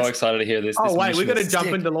 I'm so excited to hear this. Oh, wait, we're going to jump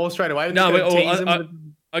into lore straight away. No,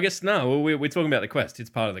 I guess no. We're talking about the quest. It's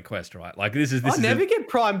part of the quest, right? Like this is. I never get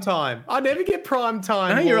prime time.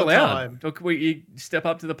 No, you're allowed. Look, you step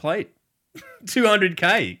up to the plate.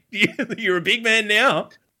 200K. You're a big man now.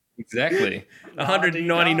 Exactly.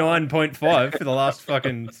 199.5 for the last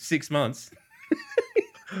fucking 6 months.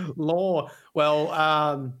 Lore.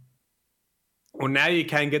 Well, now you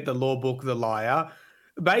can get the lore book, The Liar.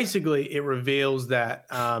 Basically, it reveals that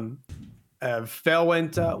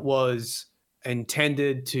Felwinter was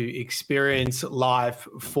intended to experience life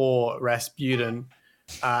for Rasputin.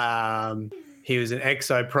 He was an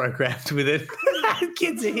exo programmed with it.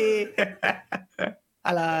 Kids are here.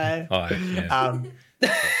 Hello. Hi. Yeah.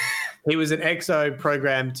 He was an exo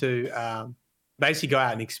programmed to basically go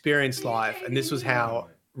out and experience life, and this was how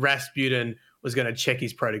Rasputin was going to check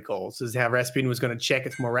his protocols. This is how Rasputin was going to check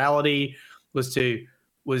its morality, was to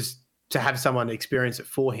have someone experience it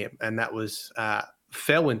for him, and that was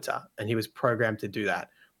Felwinter, and he was programmed to do that.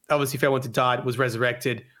 Obviously, Felwinter died, was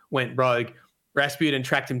resurrected, went rogue. Rasputin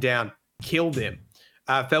tracked him down, killed him.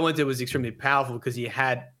 Felwinter was extremely powerful because he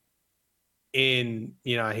had in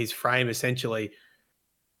his frame essentially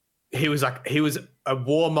he was a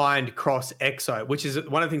Warmind cross Exo, which is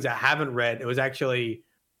one of the things I haven't read. It was actually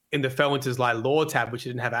in the Felwinter's like lore tab, which I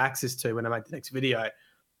didn't have access to when I made the next video.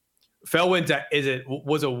 Felwinter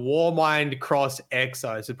was a Warmind cross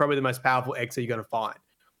Exo, so probably the most powerful Exo you're going to find.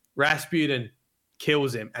 Rasputin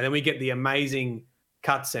kills him, and then we get the amazing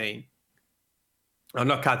cutscene. Oh,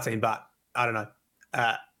 not cutscene, but I don't know,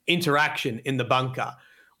 interaction in the bunker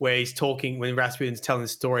where he's talking when Rasputin's telling the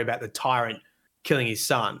story about the tyrant killing his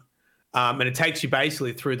son. And it takes you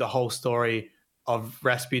basically through the whole story of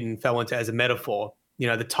Rasputin and Felwinter as a metaphor. You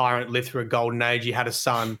know, the tyrant lived through a golden age. He had a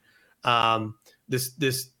son.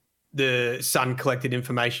 The son collected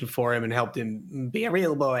information for him and helped him be a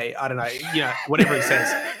real boy. I don't know, whatever he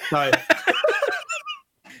says. So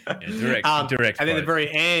direct. And then at the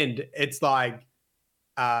very end, it's like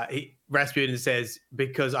Rasputin says,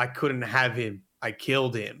 "Because I couldn't have him, I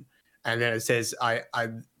killed him." And then it says, "I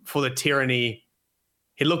for the tyranny."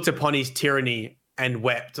 He looked upon his tyranny and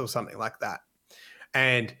wept, or something like that.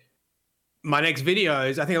 And my next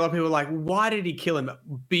videos, I think a lot of people are like, why did he kill him?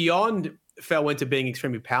 Beyond Felwinter being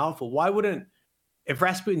extremely powerful, if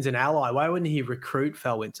Rasputin's an ally, why wouldn't he recruit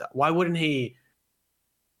Felwinter? Why wouldn't he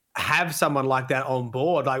have someone like that on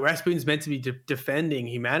board? Like, Rasputin's meant to be defending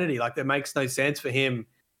humanity. Like, that makes no sense for him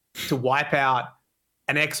to wipe out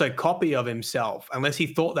an Exo copy of himself, unless he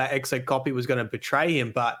thought that Exo copy was going to betray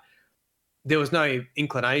him. But there was no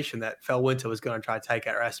inclination that Felwinter was going to try to take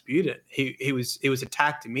out Rasputin. He was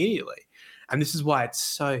attacked immediately. And this is why it's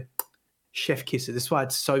so chef kisser. This is why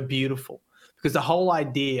it's so beautiful, because the whole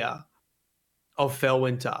idea of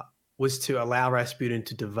Felwinter was to allow Rasputin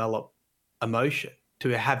to develop emotion,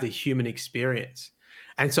 to have the human experience.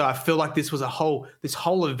 And so I feel like this whole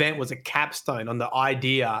event was a capstone on the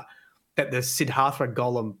idea that the Siddhartha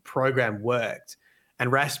Golem program worked,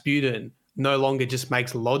 and Rasputin no longer just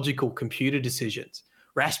makes logical computer decisions.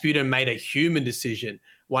 Rasputin made a human decision,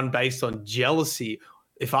 one based on jealousy.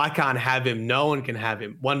 If I can't have him, no one can have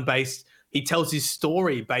him. He tells his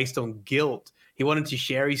story based on guilt. He wanted to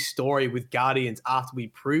share his story with Guardians after we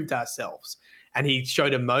proved ourselves. And he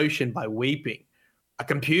showed emotion by weeping. A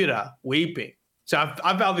computer weeping. So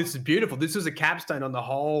I felt this is beautiful. This was a capstone on the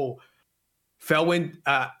whole.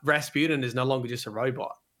 Rasputin is no longer just a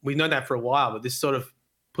robot. We've known that for a while, but this sort of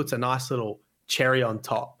puts a nice little cherry on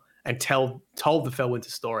top and told the Felwinter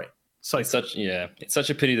story. So it's such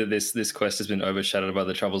a pity that this quest has been overshadowed by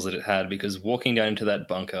the troubles that it had, because walking down into that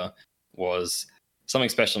bunker was something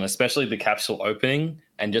special, and especially the capsule opening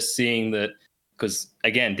and just seeing that, because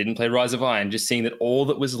again, didn't play Rise of Iron, just seeing that all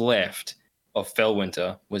that was left of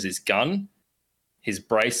Felwinter was his gun, his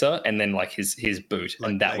bracer, and then like his boot,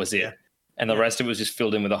 and that was it. Yeah. And the rest of it was just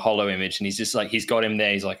filled in with a hollow image, and he's just like, he's got him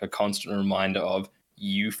there. He's like a constant reminder of,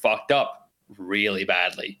 you fucked up really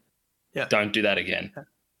badly. Yeah. Don't do that again.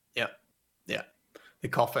 Yeah. Yeah. The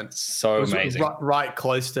coffin. So amazing. Right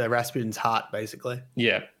close to Rasputin's heart, basically.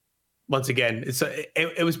 Yeah. Once again,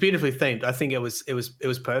 it was beautifully themed. I think it was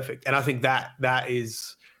perfect. And I think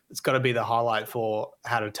it's got to be the highlight for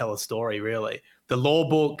how to tell a story, really. The lore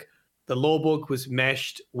book was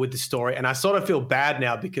meshed with the story. And I sort of feel bad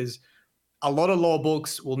now, because a lot of lore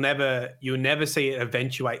books you'll never see it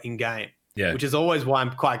eventuate in game. Yeah. Which is always why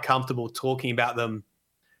I'm quite comfortable talking about them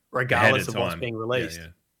regardless of what's being released.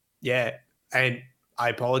 Yeah. And I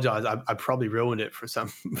apologize. I probably ruined it for some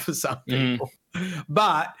people.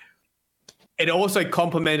 But it also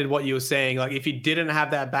complemented what you were saying. Like, if you didn't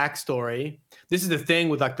have that backstory, this is the thing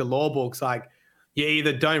with like the lore books, like you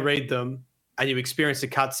either don't read them and you experience the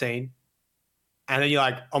cutscene and then you're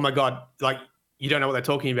like, oh my God, like you don't know what they're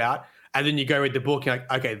talking about. And then you go read the book and you're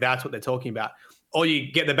like, okay, that's what they're talking about. Or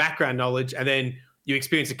you get the background knowledge and then you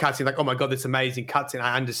experience the cutscene, like, oh my God, this amazing cutscene.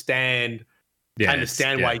 I understand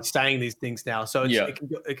why he's saying these things now. So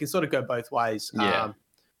it can sort of go both ways.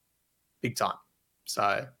 Big time.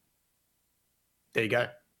 So there you go.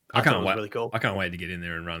 I can't wait. Really cool. I can't wait to get in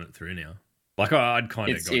there and run it through now. Like I'd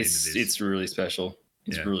kind of got into this. It's really special.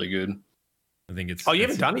 It's really good. I think it's. Oh, you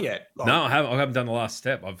haven't done it yet? Like, no, I haven't done the last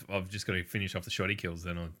step. I've just got to finish off the shoddy kills,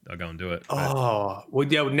 then I'll go and do it. Oh, well,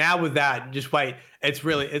 yeah. Now with that, just wait. It's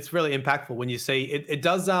really impactful when you see it. It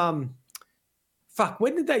does.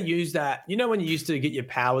 When did they use that? You know, when you used to get your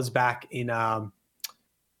powers back in at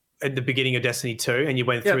the beginning of Destiny 2, and you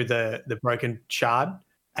went through the broken shard,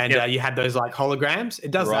 and you had those like holograms.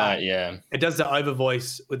 It does that. Yeah. It does the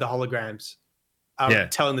overvoice with the holograms,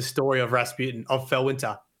 telling the story of Rasputin, of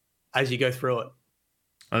Felwinter, as you go through it.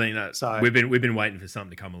 I think that we've been waiting for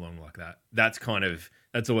something to come along like that. That's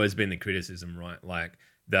always been the criticism, right? Like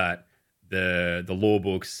that the lore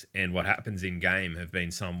books and what happens in game have been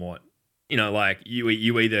somewhat You know, like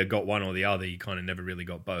you either got one or the other. You kind of never really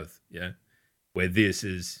got both. Yeah. Where this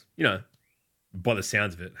is, you know, by the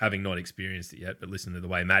sounds of it, having not experienced it yet, but listen to the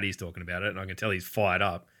way Maddie's talking about it, and I can tell he's fired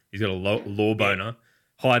up. He's got a law boner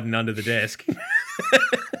hiding under the desk.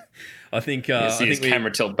 I think. See his camera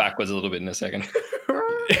tilt backwards a little bit in a second.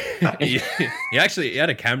 he had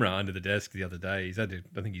a camera under the desk the other day. I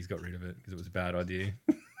think he's got rid of it because it was a bad idea.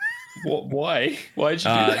 What? Why? Why did you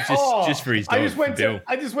do that? Just for his dog.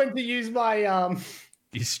 I just went to use my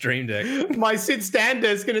his Stream Deck, my sit-stand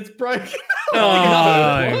desk, and it's broken.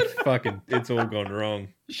 Oh, fucking! It's all gone wrong.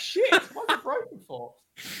 Shit! What's it broken for?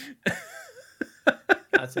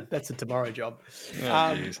 That's a tomorrow job.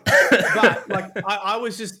 But like, I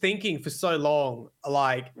was just thinking for so long,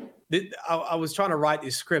 like I was trying to write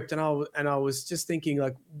this script, and I was just thinking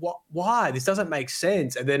like, why this doesn't make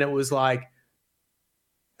sense, and then it was like.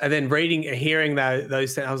 And then hearing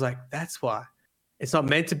those things, I was like, "That's why it's not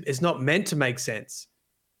meant to make sense.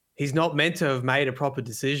 He's not meant to have made a proper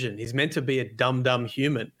decision. He's meant to be a dumb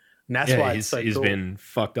human, and that's why it's so cool." He's been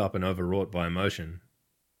fucked up and overwrought by emotion,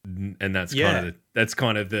 and that's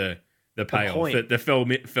kind of the payoff. That the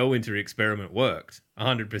Fellwinter experiment worked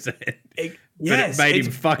 100%. Yes, but it made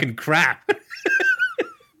him fucking crap.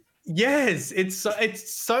 Yes, it's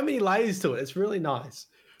so many layers to it. It's really nice.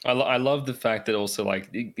 I love the fact that also like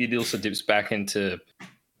it also dips back into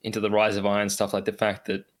the Rise of Iron stuff, like the fact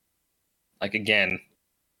that like again,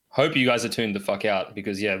 hope you guys are tuned the fuck out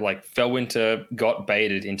because like Fellwinter got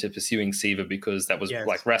baited into pursuing Siva because that was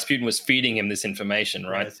like Rasputin was feeding him this information,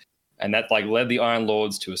 right? Yes. And that like led the Iron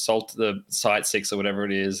Lords to assault the Site 6 or whatever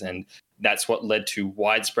it is, and that's what led to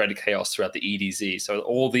widespread chaos throughout the EDZ. So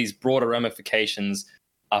all these broader ramifications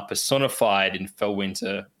are personified in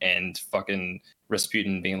Fellwinter and fucking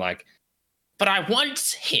Rasputin being like, but I want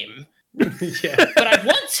him. But I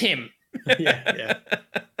want him. Yeah.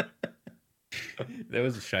 There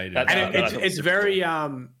was a shade. It's very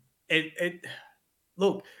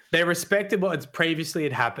look, they respected what previously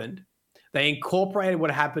had happened. They incorporated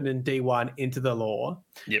what happened in D1 into the lore.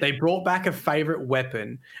 Yep. They brought back a favorite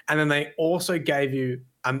weapon, and then they also gave you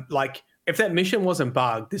like if that mission wasn't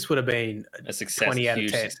bugged, this would have been a success, 20 out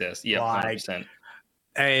of 10. Success. Yeah, like, 100%.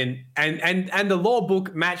 And the lore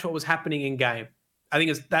book matched what was happening in game. I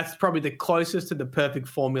think that's probably the closest to the perfect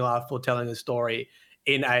formula for telling a story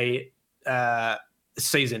in a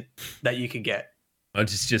season that you could get.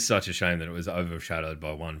 It's just such a shame that it was overshadowed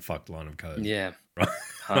by one fucked line of code. Yeah, right.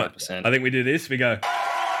 100%. I think we do this. We go.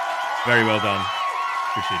 Very well done.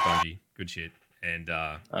 Good shit, Bungie. Good shit. And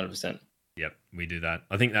 100%. Yep, we do that.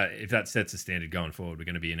 I think that if that sets a standard going forward, we're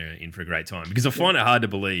going to be in for a great time because I find it hard to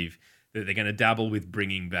believe that they're going to dabble with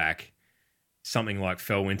bringing back something like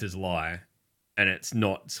Fellwinter's Lie, and it's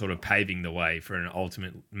not sort of paving the way for an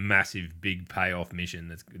ultimate massive big payoff mission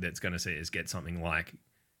that's going to see us get something like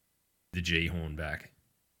the G-Horn back.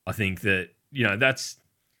 I think that, you know,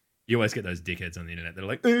 you always get those dickheads on the internet that are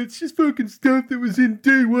like, it's just fucking stuff that was in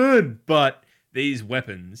D1. But these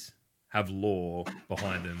weapons have lore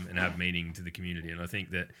behind them and have meaning to the community. And I think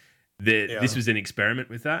that this was an experiment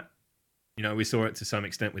with that. You know, we saw it to some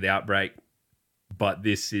extent with Outbreak, but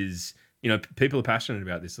this is, you know, people are passionate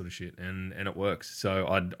about this sort of shit and it works. So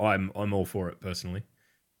I'm all for it personally.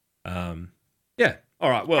 Yeah. All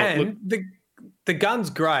right. Well, and look, the gun's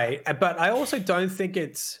great, but I also don't think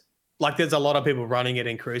it's like there's a lot of people running it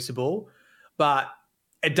in Crucible, but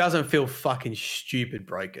it doesn't feel fucking stupid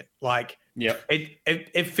broken. Like,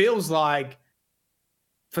 it feels like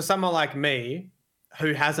for someone like me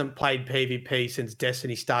who hasn't played PvP since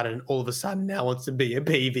Destiny started and all of a sudden now wants to be a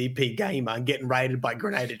PvP gamer and getting raided by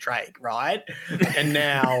Grenadier Drake, right? And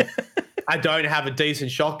now I don't have a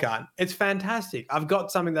decent shotgun. It's fantastic. I've got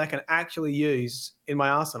something that I can actually use in my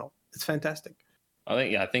arsenal. It's fantastic.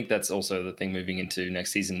 I think that's also the thing moving into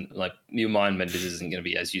next season. Like, new Mind Benders isn't going to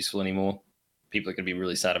be as useful anymore. People are going to be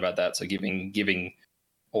really sad about that. So giving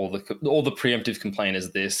all the preemptive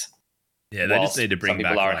complainers this. Yeah, they just need to bring some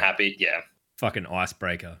people back aren't happy. Yeah, fucking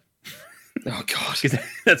Icebreaker. Oh god, because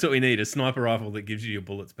that's what we need—a sniper rifle that gives you your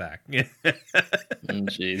bullets back.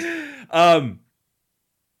 Jeez. I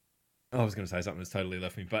was going to say something that's totally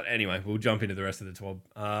left me, but anyway, we'll jump into the rest of the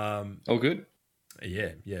TWAB. Oh, good.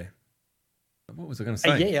 Yeah. What was I going to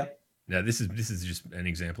say? Yeah. No, this is just an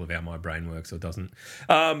example of how my brain works or doesn't.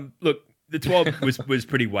 Look, the TWAB was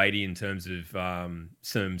pretty weighty in terms of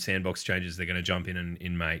some sandbox changes they're going to jump in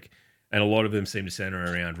and make, and a lot of them seem to center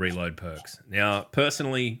around reload perks. Now,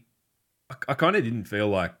 personally, I kind of didn't feel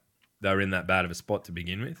like they were in that bad of a spot to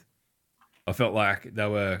begin with. I felt like they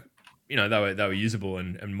were usable,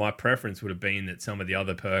 and my preference would have been that some of the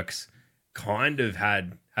other perks kind of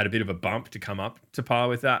had a bit of a bump to come up to par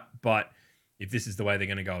with that, but if this is the way they're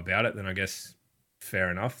going to go about it, then I guess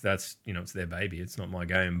fair enough. That's, it's their baby. It's not my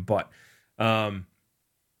game. But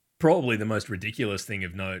probably the most ridiculous thing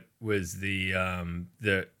of note was the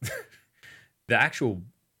the actual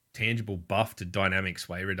tangible buff to dynamic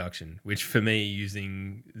sway reduction, which for me,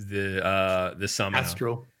 using the summoner,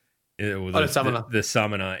 Astral. The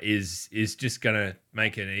summoner is just gonna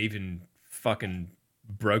make an even fucking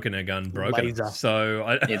broken gun broken. Laser. So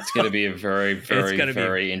it's going to be a very, very,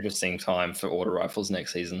 very interesting time for auto rifles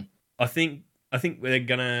next season. I think they're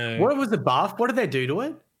gonna. What was the buff? What did they do to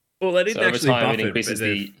it? Well, they didn't actually buff it. Increases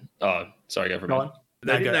sorry, go for it.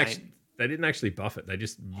 They didn't actually buff it. They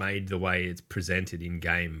just made the way it's presented in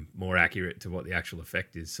game more accurate to what the actual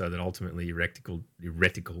effect is, so that ultimately your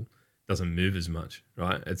reticle doesn't move as much.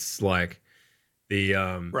 Right? It's like the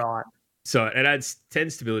right. So it adds 10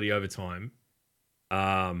 stability over time.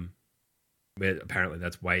 Where apparently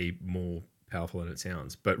that's way more powerful than it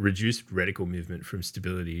sounds. But reduced reticle movement from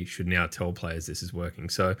stability should now tell players this is working.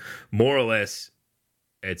 So more or less,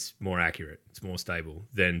 it's more accurate. It's more stable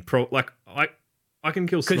than I can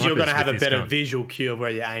kill snipers because you're going to have a better gun. visual cue of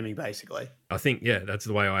where you're aiming. Basically, I think that's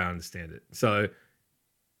the way I understand it. So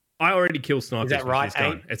I already kill snipers. Is that right? With this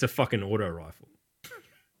gun. It's a fucking auto rifle.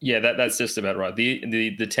 Yeah, that's just about right.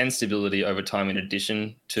 The 10 stability over time, in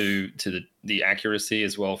addition to the accuracy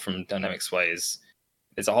as well from dynamic sways,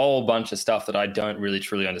 there's a whole bunch of stuff that I don't really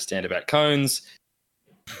truly understand about cones.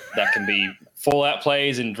 That can be Fallout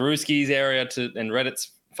plays in Drewski's area and Reddit's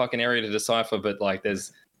fucking area to decipher. But like,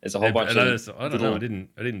 there's a whole bunch of. I don't know.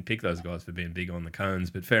 I didn't pick those guys for being big on the cones,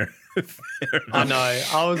 but fair enough. I know.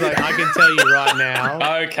 I was like, I can tell you right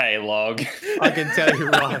now. Okay, Log. I can tell you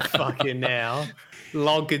right fucking now.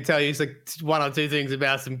 Log can tell you like one or two things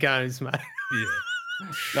about some cones, mate. Yeah.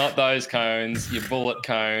 Not those cones, your bullet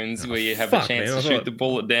cones, where you have a chance to shoot the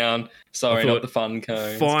bullet down. Sorry, not the fun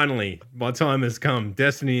cones. Finally, my time has come.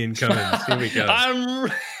 Destiny and cones. Here we go. I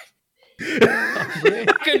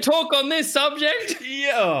can talk on this subject.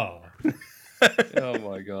 Yeah. Oh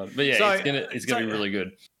my god! But yeah, it's gonna be really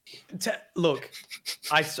good. Look,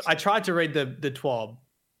 I tried to read the TWAB,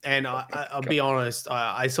 and I'll be honest,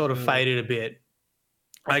 I sort of faded a bit.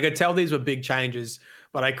 I could tell these were big changes,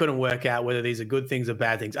 but I couldn't work out whether these are good things or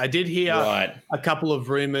bad things. I did hear a couple of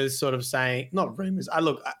rumors, sort of saying, not rumors. I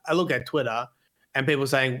look at Twitter, and people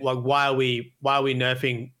saying, like, why are we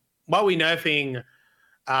nerfing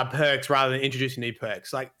perks rather than introducing new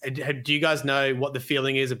perks? Like, do you guys know what the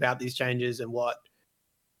feeling is about these changes and what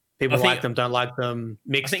people like them, don't like them?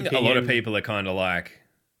 Mixed opinion? A lot of people are kind of like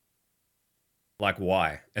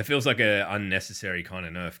why? It feels like an unnecessary kind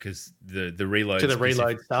of nerf because the reload to the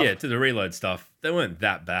reload stuff. Yeah, to the reload stuff. They weren't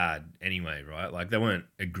that bad anyway, right? Like, they weren't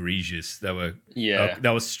egregious. They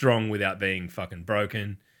were strong without being fucking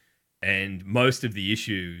broken. And most of the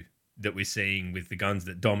issue that we're seeing with the guns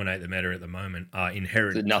that dominate the meta at the moment are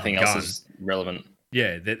inherent. So nothing else is relevant.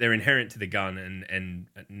 Yeah, they're inherent to the gun, and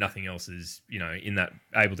nothing else is, in that,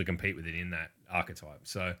 able to compete with it in that archetype.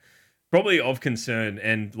 So probably of concern,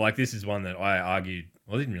 and like, this is one that I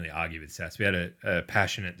didn't really argue with Sass. We had a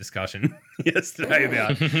passionate discussion yesterday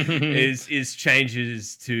about is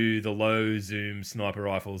changes to the low zoom sniper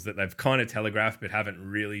rifles that they've kind of telegraphed but haven't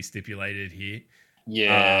really stipulated here.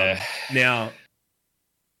 Yeah. Now,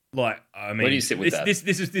 like, I mean, where do you sit with that?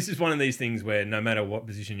 This is one of these things where no matter what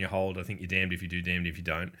position you hold, I think you're damned if you do, damned if you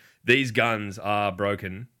don't. These guns are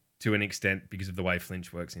broken to an extent because of the way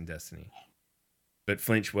flinch works in Destiny. But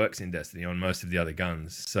flinch works in Destiny on most of the other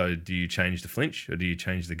guns. So do you change the flinch or do you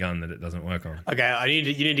change the gun that it doesn't work on? Okay, you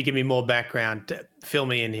need to give me more background. Fill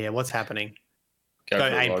me in here. What's happening? Go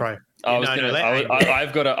Aim Pro.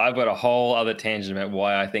 I've got a whole other tangent about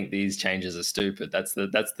why I think these changes are stupid. That's the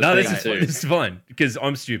thing too. This is fine because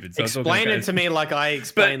I'm stupid. So explain it to me like I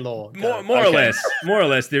explain lore. More or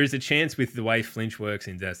less, there is a chance with the way flinch works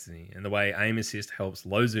in Destiny and the way aim assist helps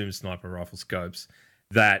low zoom sniper rifle scopes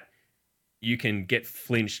that you can get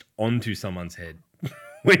flinched onto someone's head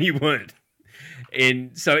when you weren't.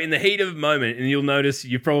 And so in the heat of a moment, and you'll notice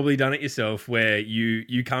you've probably done it yourself, where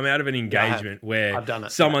you come out of an engagement where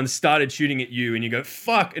someone started shooting at you and you go,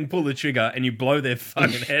 fuck, and pull the trigger and you blow their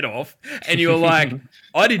fucking head off. And you're like,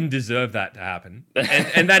 I didn't deserve that to happen.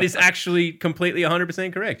 And that is actually completely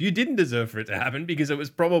 100% correct. You didn't deserve for it to happen because it was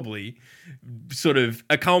probably sort of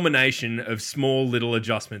a culmination of small little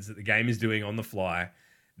adjustments that the game is doing on the fly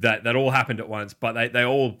that all happened at once, but they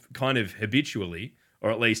all kind of habitually, or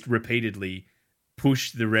at least repeatedly,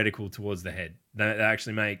 push the reticle towards the head. They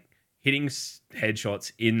actually make hitting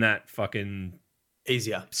headshots in that fucking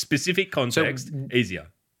easier specific context easier.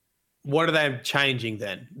 what are they changing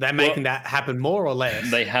then? They're making that happen more or less?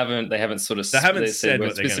 They haven't sort of. They haven't said we're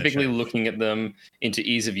what they're specifically looking at them into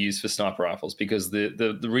ease of use for sniper rifles, because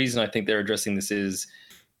the reason I think they're addressing this is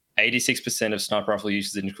 86% of sniper rifle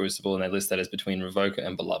uses in Crucible, and they list that as between Revoker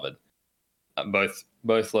and Beloved.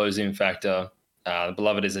 Both low zoom factor.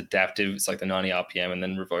 Beloved is adaptive; it's like the 90 RPM, and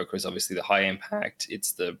then Revoker is obviously the high impact.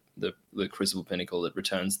 It's the Crucible Pinnacle that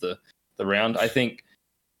returns the round. I think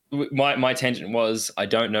my tangent was, I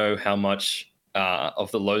don't know how much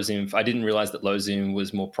of the low zoom. I didn't realize that low zoom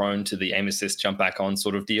was more prone to the aim assist jump back on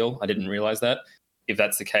sort of deal. I didn't realize that. If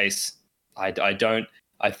that's the case, I don't.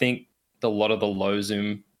 I think a lot of the low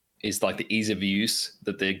zoom is like the ease of use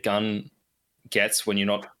that the gun gets when you're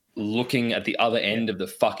not looking at the other end of the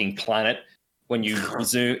fucking planet when you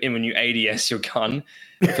zoom in, when you ADS your gun.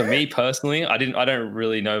 For me personally, I don't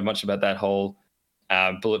really know much about that whole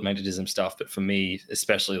bullet magnetism stuff, but for me,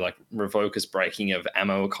 especially like Revoker's breaking of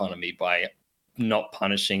ammo economy by not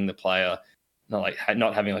punishing the player, not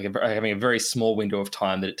having having a very small window of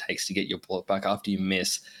time that it takes to get your bullet back after you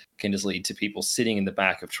miss, can just lead to people sitting in the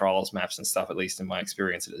back of trials maps and stuff. At least in my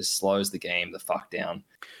experience, it just slows the game the fuck down.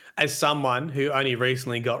 As someone who only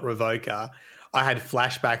recently got Revoker, I had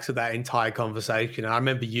flashbacks of that entire conversation. I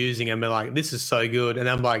remember using them and like, this is so good. And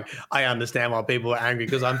I'm like, I understand why people are angry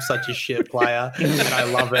because I'm such a shit player and I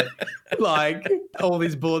love it. Like, all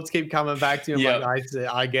these bullets keep coming back to me. I'm like,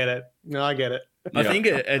 I get it. No, I get it. I think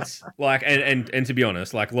it's like, and to be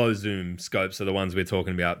honest, like low zoom scopes are the ones we're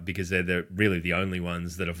talking about because they're really the only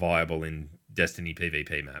ones that are viable in Destiny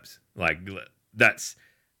PvP maps. Like that's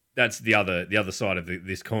the other side of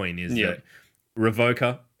this coin is that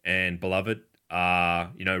Revoker and Beloved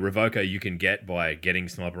are, Revoker you can get by getting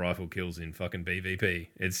sniper rifle kills in fucking PvP.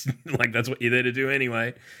 It's like, that's what you're there to do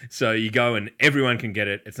anyway. So you go and everyone can get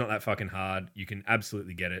it. It's not that fucking hard. You can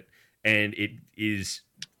absolutely get it. And it is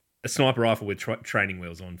a sniper rifle with training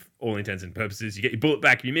wheels on, for all intents and purposes. You get your bullet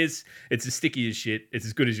back if you miss. It's as sticky as shit. It's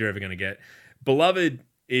as good as you're ever going to get. Beloved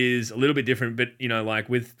is a little bit different, but like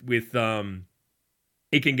with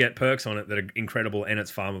it can get perks on it that are incredible, and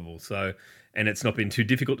it's farmable. So, and it's not been too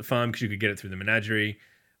difficult to farm because you could get it through the menagerie.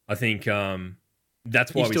 I think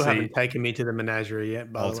that's why you still haven't taken me to the menagerie yet.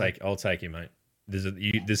 I'll take you, mate.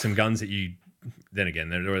 There's some guns that you. Then again,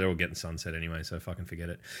 they're all getting sunset anyway, so fucking forget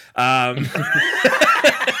it.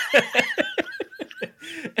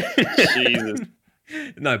 Jesus,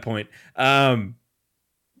 no point.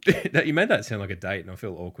 You made that sound like a date, and I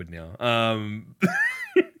feel awkward now.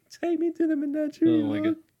 Take me to the menagerie. Oh my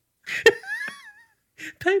god.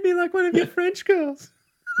 Pay me like one of your French girls.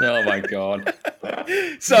 Oh my god.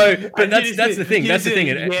 So, but that's the thing. That's the thing.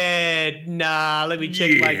 Let me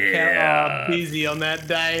check my calendar. Oh, busy on that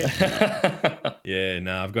day.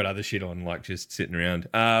 I've got other shit on, like just sitting around.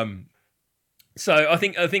 So I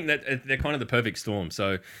think that they're kind of the perfect storm.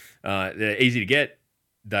 So they're easy to get.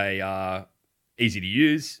 They are easy to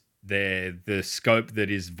use. They're the scope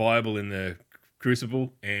that is viable in the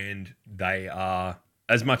Crucible, and they are,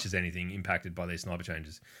 as much as anything, impacted by these sniper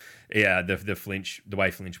changes. Yeah, the flinch, the way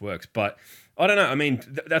flinch works. But I don't know. I mean,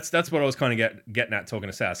 that's what I was kind of getting at talking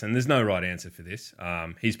to Sass, and there's no right answer for this.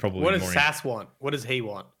 He's probably what does Sass want? What does he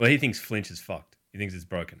want? Well, he thinks flinch is fucked. He thinks it's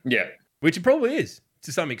broken. Yeah, which it probably is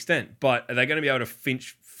to some extent. But are they going to be able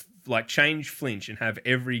to change flinch and have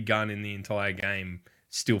every gun in the entire game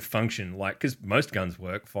still function? Like, because most guns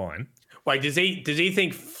work fine. Wait, does he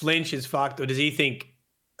think flinch is fucked, or does he think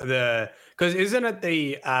because isn't it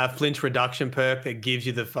the flinch reduction perk that gives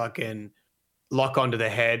you the fucking lock onto the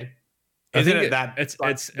head? Isn't it that it's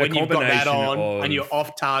when you've got that on and you're of,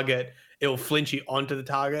 off target, it'll flinch you onto the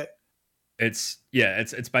target? It's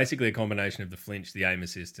basically a combination of the flinch, the aim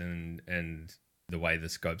assist, and the way the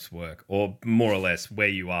scopes work, or more or less where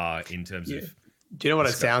you are in terms of. Do you know what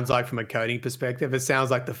it sounds like from a coding perspective? It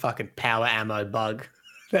sounds like the fucking power ammo bug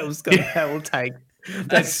that will take.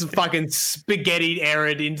 That's fucking spaghetti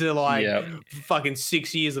errored into fucking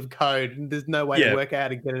 6 years of code. There's no way to work out how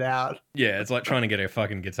to get it out. Yeah, it's like trying to get a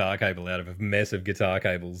fucking guitar cable out of a mess of guitar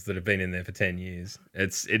cables that have been in there for 10 years.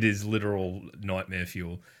 It is literal nightmare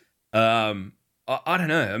fuel. I don't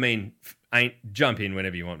know. I mean, jump in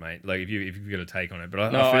whenever you want, mate. Like if you've got a take on it,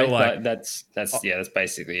 but I feel like that's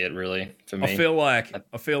basically it, really, for me. I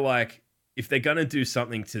feel like if they're gonna do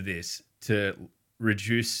something to this to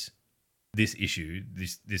reduce this issue,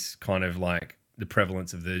 this kind of like the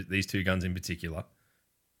prevalence of these two guns in particular,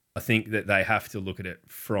 I think that they have to look at it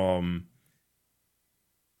from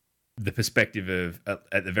the perspective of,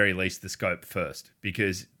 at the very least, the scope first,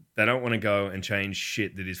 because they don't want to go and change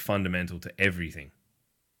shit that is fundamental to everything.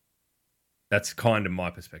 That's kind of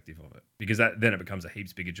my perspective of it, because then it becomes a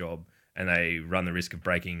heaps bigger job, and they run the risk of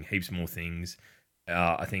breaking heaps more things.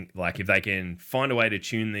 I think like if they can find a way to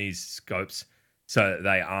tune these scopes so that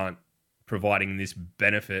they aren't providing this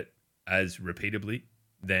benefit as repeatably,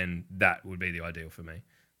 then that would be the ideal for me.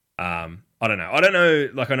 I don't know.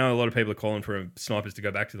 Like, I know a lot of people are calling for snipers to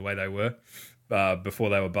go back to the way they were before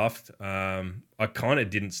they were buffed. I kind of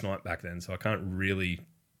didn't snipe back then, so I can't really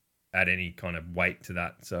add any kind of weight to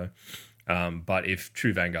that. So, but if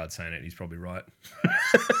True Vanguard's saying it, he's probably right.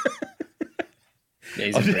 Yeah,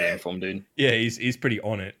 he's a pretty informed dude. Yeah, he's pretty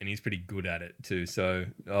on it, and he's pretty good at it too. So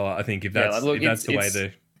I think if that's the way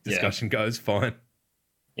the discussion goes, fine.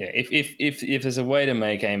 Yeah, if there's a way to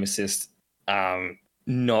make aim assist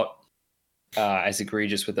not as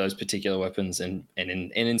egregious with those particular weapons and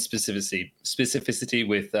in specificity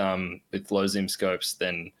with low zoom scopes,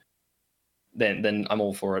 then I'm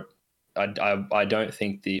all for it. I don't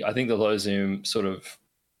think I think the low zoom sort of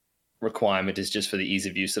requirement is just for the ease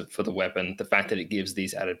of use for the weapon. The fact that it gives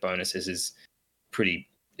these added bonuses is pretty.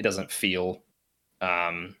 It doesn't feel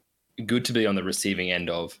good to be on the receiving end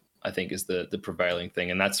of. I think is the prevailing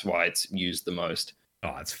thing, and that's why it's used the most.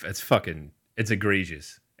 Oh, it's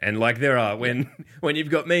egregious. And like there are when you've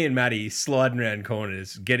got me and Maddie sliding around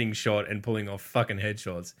corners, getting shot and pulling off fucking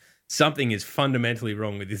headshots, something is fundamentally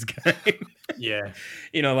wrong with this game. Yeah.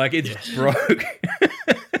 Like it's broke.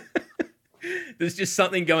 There's just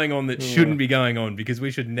something going on that shouldn't be going on, because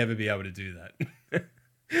we should never be able to do that.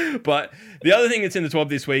 But the other thing that's in the TWAB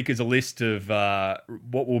this week is a list of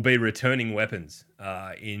what will be returning weapons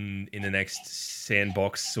in the next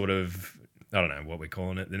sandbox sort of, I don't know what we're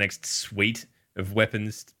calling it, the next suite of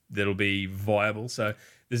weapons that'll be viable. So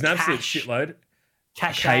there's an absolute shitload.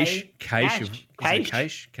 Cache.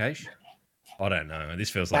 I don't know. This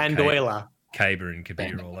feels like Bandoila. Caber and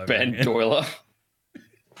Kabir all over. Bandoila.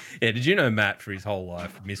 Yeah, did you know Matt for his whole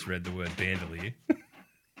life misread the word bandolier?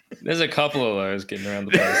 There's a couple of those getting around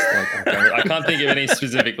the place. I can't think of any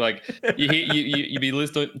specific. Like you be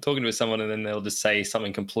talking to someone and then they'll just say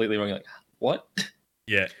something completely wrong. You're like, what?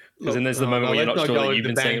 Yeah. Because then there's the moment where you're not sure that you've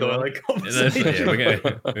been saying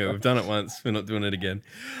it. Yeah, we've done it once. We're not doing it again.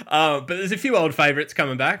 But there's a few old favourites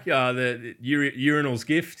coming back. The Urinal's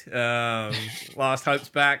Gift, Last Hope's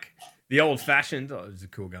back. The Old Fashioned, it's a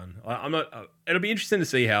cool gun. I'm not. It'll be interesting to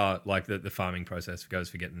see how like the farming process goes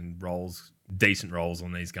for getting decent rolls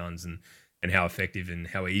on these guns, and how effective and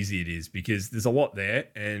how easy it is, because there's a lot there.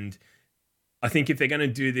 And I think if they're going to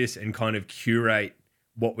do this and kind of curate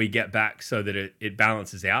what we get back so that it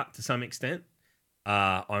balances out to some extent,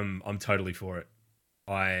 I'm totally for it.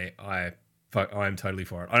 I'm totally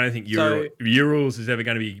for it. I don't think Urals is ever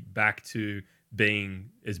going to be back to being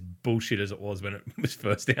as bullshit as it was when it was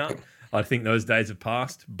first out. I think those days have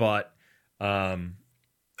passed, but I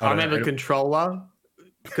remember Controller,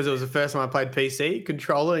 because it was the first time I played PC.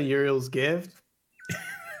 Controller and Uriel's Gift.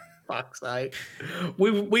 Fuck's sake.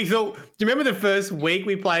 We thought, do you remember the first week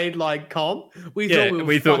we played like comp? We thought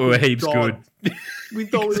we were heaps good. We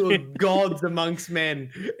thought we were gods amongst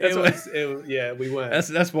men. We weren't.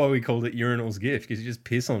 That's why we called it Urinal's Gift, because you just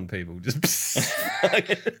piss on people. Just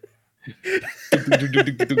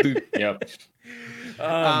Yep.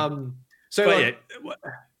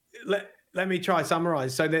 Let me try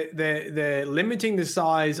summarize. So they're limiting the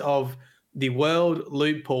size of the world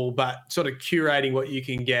loot pool, but sort of curating what you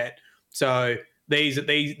can get. So this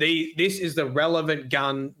is the relevant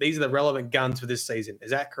gun. These are the relevant guns for this season. Is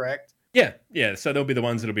that correct? Yeah. So they'll be the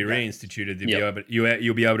ones that'll be reinstituted.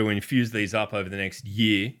 You'll be able to infuse these up over the next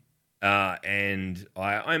year. And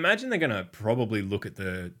I imagine they're going to probably look at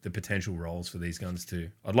the potential roles for these guns too.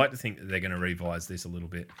 I'd like to think that they're going to revise this a little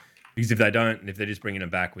bit, because if they don't, and if they're just bringing them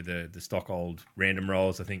back with the stock old random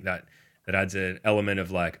rolls, I think that adds an element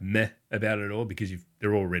of like meh about it all, because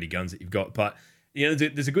they're already guns that you've got. But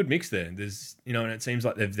there's a good mix there. There's and it seems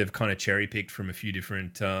like they've kind of cherry picked from a few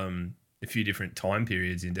different time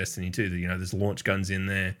periods in Destiny 2. There's launch guns in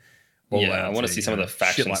there. I want to see some of the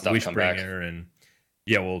faction like stuff come back. And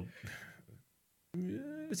is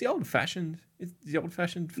the old fashioned?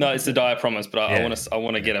 No, it's the Dire Promise, but I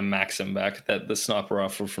want to get a Maxim back. That the sniper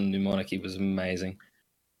rifle from New Monarchy was amazing.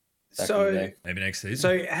 Maybe next season.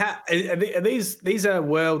 So how are these are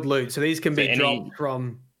world loot? So these can be dropped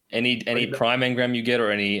from any prime engram you get,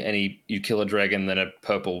 or any you kill a dragon, then a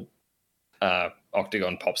purple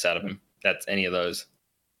octagon pops out of him. That's any of those.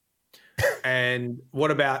 And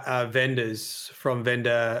what about vendors from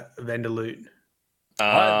vendor loot?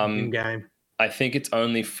 In game. I think it's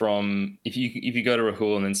only from if you go to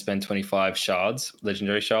Rahul and then spend 25 shards,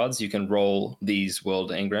 legendary shards, you can roll these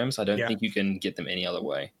world engrams. I don't think you can get them any other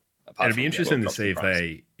way. It'd be interesting to see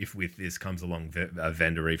if with this comes along a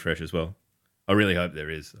vendor refresh as well. I really hope there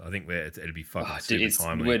is. I think it'd be fucking super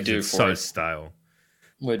timely. We're due it's for so it. Stale.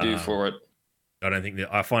 We're due for it. I don't think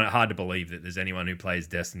that I find it hard to believe that there's anyone who plays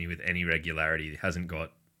Destiny with any regularity that hasn't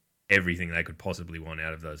got everything they could possibly want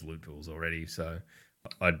out of those loot pools already. So,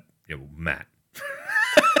 Matt.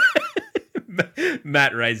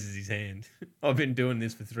 Matt raises his hand. I've been doing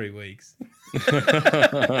this for 3 weeks.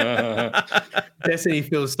 Destiny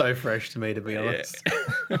feels so fresh to me, to be honest.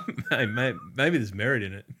 Yeah. Maybe there's merit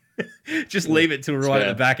in it. Just leave it till right at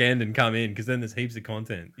the back end and come in, because then there's heaps of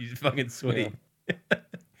content. You're fucking sweet.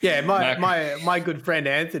 Yeah, my good friend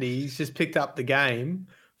Anthony, he's just picked up the game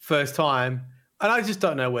first time, and I just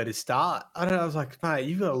don't know where to start. I was like, mate,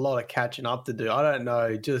 you've got a lot of catching up to do. I don't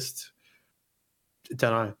know. Just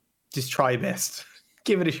try your best.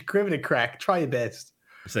 Give it a crack. Try your best.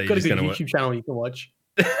 So you've got a good YouTube channel you can watch.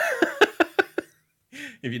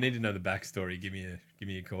 If you need to know the backstory, give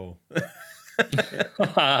me a call.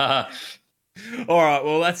 All right,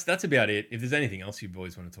 well that's about it. If there's anything else you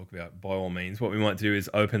boys want to talk about, by all means, what we might do is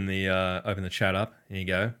open the chat up. Here you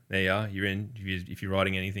go. There you are. You're in. If you're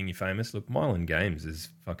writing anything, you're famous. Look, Mylan Games is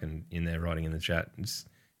fucking in there writing in the chat. It's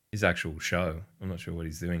his actual show. I'm not sure what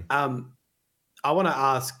he's doing. I want to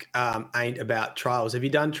ask Ain't about trials. Have you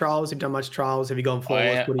done trials? Have you done much trials? Have you gone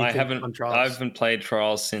flawless? I haven't played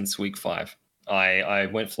trials since week 5. I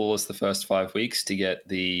went flawless the first 5 weeks to get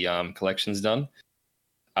the collections done.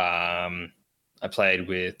 I played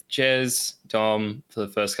with Jez, Dom for the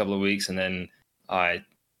first couple of weeks, and then I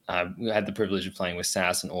had the privilege of playing with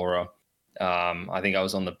Sass and Aura. I think I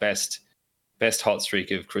was on the best hot streak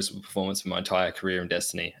of Crucible performance of my entire career in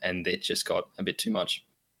Destiny, and it just got a bit too much,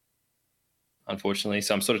 unfortunately.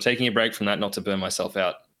 So I'm sort of taking a break from that, not to burn myself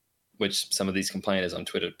out, which some of these complainers on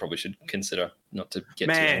Twitter probably should consider, not to get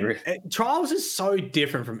too angry. Trials is so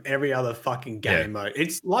different from every other fucking game mode.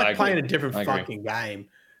 It's like playing a different fucking game.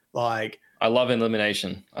 Like, I love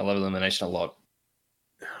elimination. I love elimination a lot.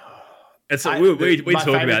 It's we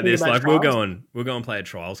talk about this. Like, we'll go and play a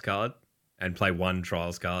trials card and play one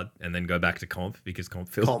trials card and then go back to comp, because comp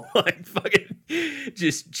feels like fucking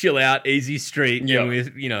just chill out, easy street. Yeah,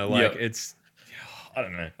 with it's. I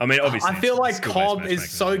don't know. I mean, obviously, I feel like comp is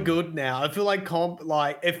so good now. I feel like comp,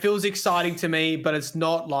 like, it feels exciting to me, but it's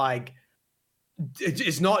not like,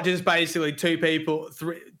 it's not just basically three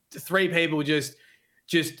people just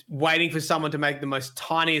waiting for someone to make the most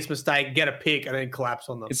tiniest mistake, get a pick, and then collapse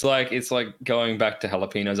on them. It's like going back to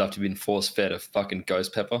jalapenos after being force fed a fucking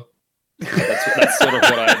ghost pepper. That's sort of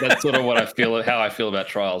what I feel, how I feel about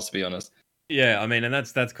trials, to be honest. Yeah, I mean, and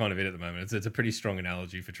that's kind of it at the moment. It's a pretty strong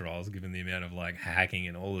analogy for trials, given the amount of like hacking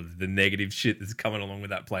and all of the negative shit that's coming along with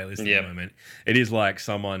that playlist at the moment. It is like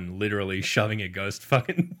someone literally shoving a ghost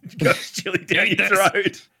chili down your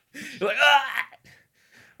throat. You're like,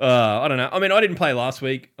 I don't know. I mean, I didn't play last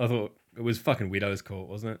week. I thought it was fucking Widow's Court,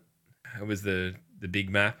 wasn't it? It was the big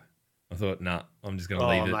map. I thought, nah, I'm just going to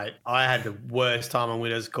leave it. Mate, I had the worst time on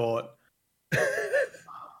Widow's Court.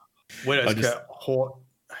 Widow's Court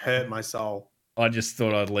hurt my soul. I just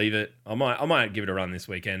thought I'd leave it. I might give it a run this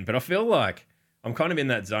weekend, but I feel like I'm kind of in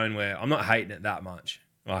that zone where I'm not hating it that much.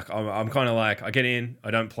 Like, I'm kind of like, I get in, I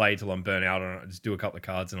don't play till I'm burnt out on it. I just do a couple of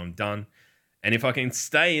cards and I'm done. And if I can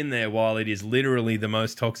stay in there while it is literally the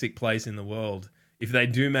most toxic place in the world, if they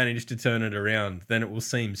do manage to turn it around, then it will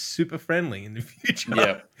seem super friendly in the future.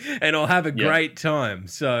 Yep. And I'll have a great time.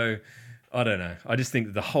 So I don't know. I just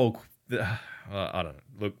think I don't know.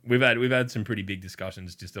 Look, we've had some pretty big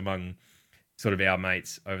discussions just among sort of our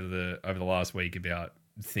mates over the last week about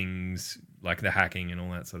things like the hacking and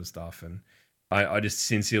all that sort of stuff. And I just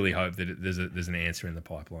sincerely hope that there's an answer in the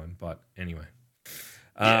pipeline. But anyway.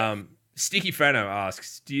 Sticky Frano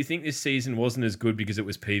asks, do you think this season wasn't as good because it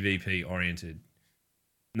was PvP oriented?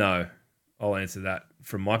 No, I'll answer that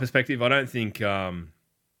from my perspective. I don't think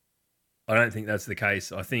that's the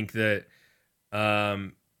case. I think that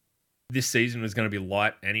this season was going to be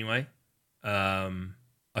light anyway. I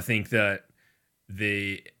think that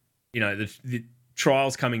the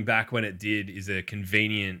trials coming back when it did is a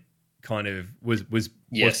convenient kind of was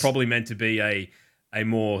probably meant to be a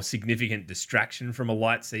more significant distraction from a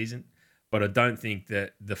light season. But I don't think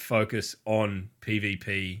that the focus on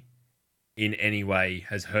PvP in any way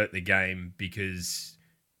has hurt the game, because,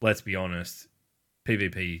 let's be honest,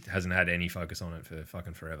 PvP hasn't had any focus on it for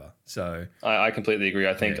fucking forever. So I completely agree.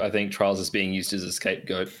 I think Trials is being used as a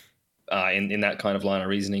scapegoat in that kind of line of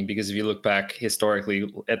reasoning, because if you look back historically,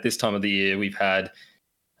 at this time of the year, we've had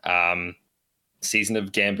Season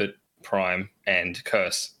of Gambit Prime and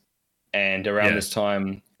Curse. And around this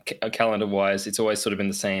time, calendar-wise, it's always sort of been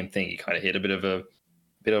the same thing. You kind of hit a bit of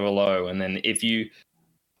bit of a low. And then if you,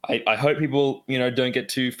 I hope people, don't get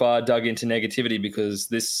too far dug into negativity,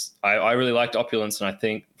 because I really liked Opulence, and I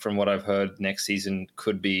think from what I've heard, next season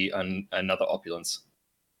could be another Opulence.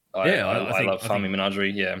 I love Farming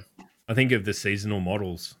Menagerie. Yeah. I think of the seasonal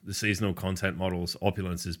models, the seasonal content models,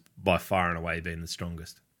 Opulence has by far and away been the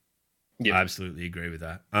strongest. Yeah, I absolutely agree with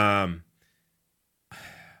that. I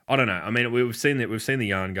don't know. I mean, we've seen the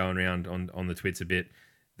yarn going around on the twits a bit.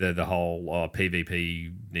 The whole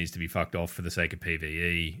PvP needs to be fucked off for the sake of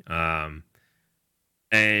PvE.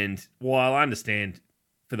 And while I understand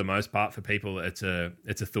for the most part for people it's a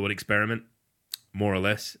thought experiment, more or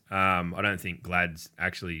less. I don't think Glad's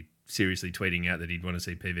actually seriously tweeting out that he'd want to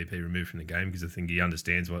see PvP removed from the game, because I think he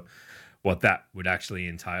understands what that would actually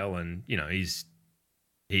entail, and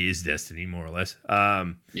he is Destiny, more or less.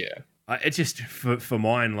 It's just for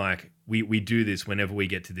mine, like we do this whenever we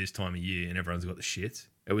get to this time of year and everyone's got the shits.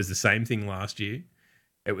 It was the same thing last year.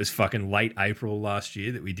 It was fucking late April last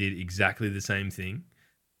year that we did exactly the same thing.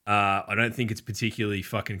 I don't think it's particularly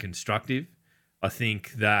fucking constructive. I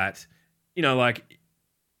think that,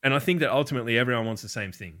 and I think that ultimately everyone wants the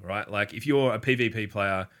same thing, right? Like if you're a PvP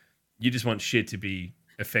player, you just want shit to be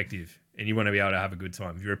effective and you want to be able to have a good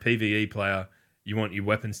time. If you're a PvE player, you want your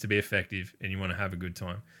weapons to be effective and you want to have a good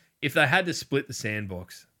time. If they had to split the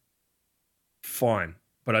sandbox, fine.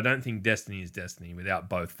 But I don't think Destiny is Destiny without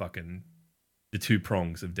both fucking the two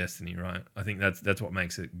prongs of Destiny, right? I think that's what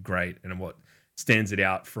makes it great and what stands it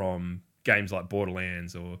out from games like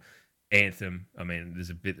Borderlands or Anthem. I mean,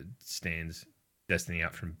 there's a bit that stands Destiny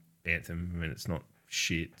out from Anthem. I mean, it's not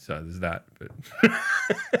shit, so there's that. But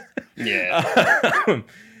yeah.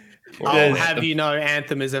 I'll have you know,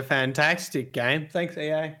 Anthem is a fantastic game. Thanks,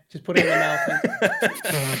 EA. Just put it in the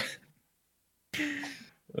mouth.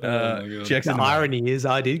 The irony is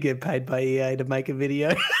I did get paid by EA to make a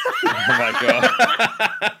video. Oh my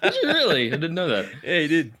god. Did you really? I didn't know that. Yeah, you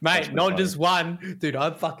did. Mate, not just one. Dude, I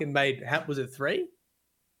fucking made, was it 3?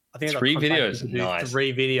 I think 3 videos. Nice.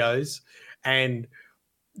 3 videos. And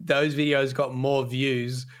those videos got more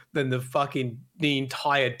views than the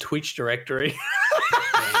entire Twitch directory.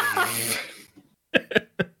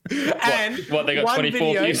 And what they got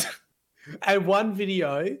 24 views? And one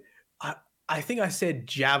video, I think I said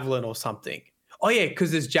Javelin or something. Oh, yeah,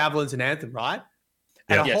 because there's Javelins in Anthem, right?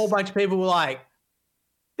 And a whole bunch of people were like,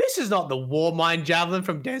 this is not the Warmind Javelin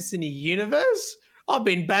from Destiny Universe. I've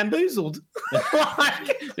been bamboozled.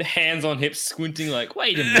 The hands on hips squinting like,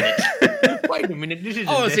 wait a minute. Wait a minute. This is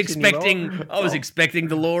I was expecting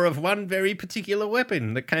the lore of one very particular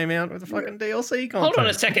weapon that came out with the fucking DLC content. Hold on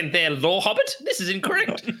a second there, Lore Hobbit. This is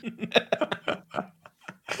incorrect.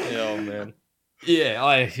 Oh, man.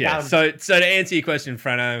 Yeah. So to answer your question,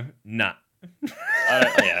 Frano, nah.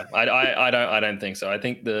 I don't think so. I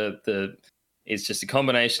think the it's just a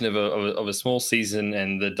combination of a small season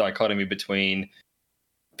and the dichotomy between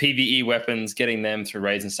PvE weapons, getting them through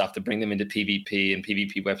raids and stuff to bring them into PvP, and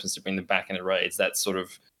PvP weapons to bring them back into raids. That sort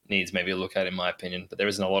of needs maybe a look at, in my opinion. But there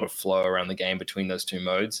isn't a lot of flow around the game between those two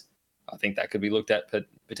modes. I think that could be looked at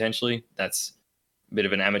potentially. That's a bit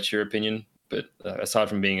of an amateur opinion. But aside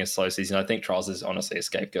from being a slow season, I think Trials is honestly a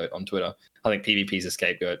scapegoat on Twitter. I think PvP is a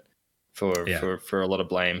scapegoat for a lot of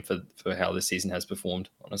blame for how this season has performed,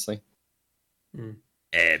 honestly.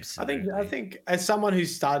 Absolutely. I think as someone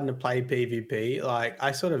who's starting to play PvP, like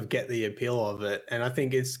I sort of get the appeal of it. And I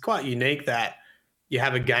think it's quite unique that you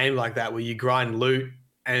have a game like that where you grind loot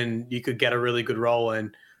and you could get a really good roll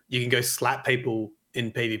and you can go slap people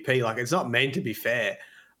in PvP. Like it's not meant to be fair.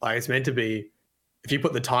 Like it's meant to be, if you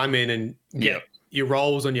put the time in and get your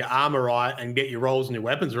rolls on your armor right and get your rolls on your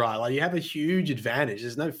weapons right, like you have a huge advantage.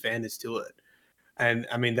 There's no fairness to it. And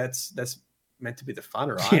I mean, that's meant to be the fun,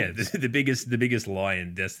 right? Yeah, the biggest lie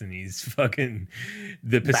in Destiny is fucking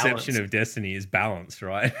the perception of Destiny is balance,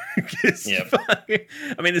 right?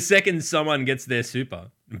 I mean, the second someone gets their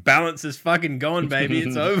super, balance is fucking gone, baby.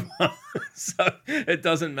 It's over. So it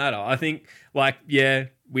doesn't matter. I think,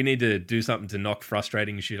 we need to do something to knock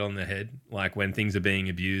frustrating shit on the head, like when things are being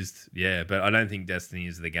abused. Yeah, but I don't think Destiny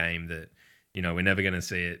is the game that, we're never going to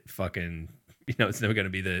see it fucking, it's never going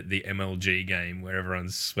to be the MLG game where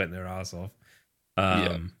everyone's sweating their ass off.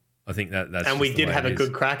 I think that's and we did have a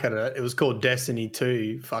good crack at it. It was called Destiny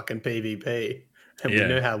 2 fucking PvP, and we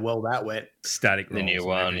knew how well that went. Static the new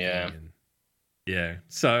one, yeah.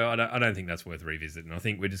 So I don't think that's worth revisiting. I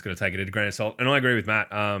think we're just going to take it at a grain of salt. And I agree with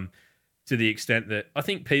Matt to the extent that I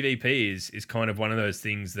think PvP is kind of one of those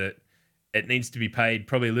things that it needs to be paid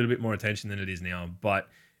probably a little bit more attention than it is now, but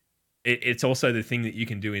it's also the thing that you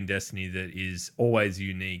can do in Destiny that is always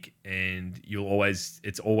unique, and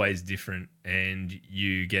it's always different, and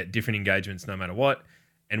you get different engagements no matter what.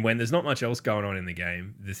 And when there's not much else going on in the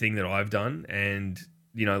game, the thing that I've done, and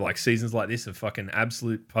like seasons like this are fucking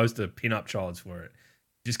absolute poster pin-up childs for it.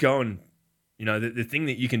 Just go and, the thing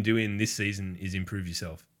that you can do in this season is improve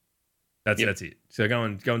yourself. That's it. So go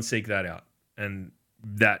and seek that out. And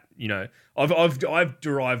that, I've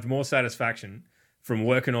derived more satisfaction from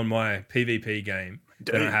working on my PvP game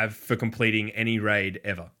than I have for completing any raid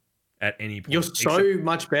ever at any point. You're so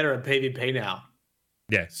much better at PvP now.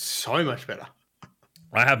 Yeah. So much better.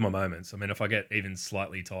 I have my moments. I mean, if I get even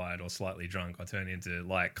slightly tired or slightly drunk, I turn into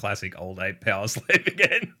like classic old ape power slave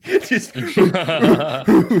again. Just running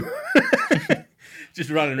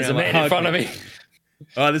around. There's a man in front of me.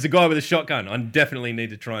 Oh, there's a guy with a shotgun. I definitely need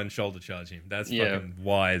to try and shoulder charge him. That's fucking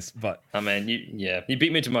wise. But I mean, you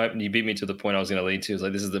beat me to the point I was going to lead to. It's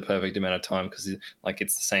like this is the perfect amount of time because like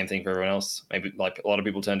it's the same thing for everyone else. Maybe like a lot of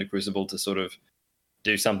people turn to Crucible to sort of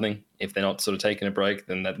do something. If they're not sort of taking a break,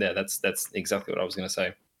 then that's exactly what I was going to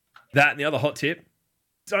say. That and the other hot tip: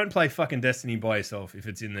 don't play fucking Destiny by yourself if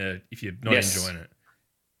you're not enjoying it.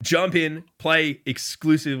 Jump in, play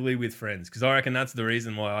exclusively with friends because I reckon that's the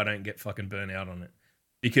reason why I don't get fucking burnt out on it.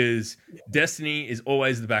 Because Destiny is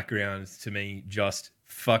always the background to me, just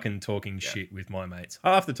fucking talking shit with my mates.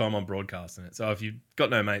 Half the time I'm broadcasting it. So if you've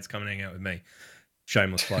got no mates, come and hang out with me.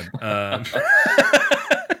 Shameless plug.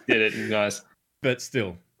 Did it, nice. But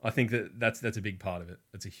still, I think that's a big part of it.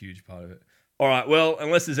 That's a huge part of it. All right, well,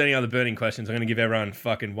 unless there's any other burning questions, I'm going to give everyone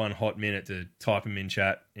fucking 1 hot minute to type them in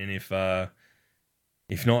chat. And if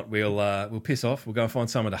not, we'll piss off. We'll go and find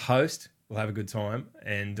someone to host. We'll have a good time.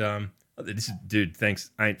 And dude,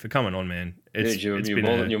 thanks, Ain't, for coming on, man.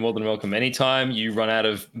 You're more than welcome. Anytime you run out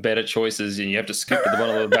of better choices and you have to skip to the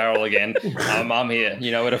bottom of the barrel again, I'm here.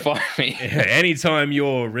 You know where to find me. Yeah, anytime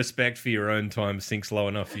your respect for your own time sinks low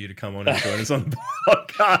enough for you to come on and join us on the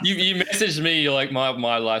podcast. You messaged me, you're like,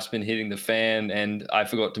 my life's been hitting the fan, and I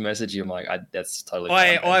forgot to message you. I'm like, that's totally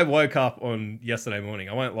fine. I woke up on yesterday morning.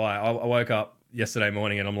 I won't lie. I woke up yesterday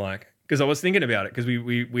morning and I'm like, because I was thinking about it because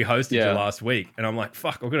we hosted you last week, and I'm like,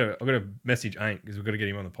 fuck, I've got to message Ain't because we've got to get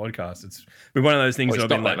him on the podcast. It's been one of those things that I've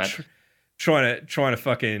been like trying to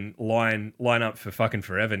fucking line up for fucking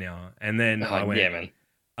forever now. And then I went,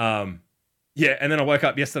 and then I woke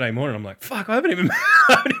up yesterday morning. I'm like, fuck, I haven't even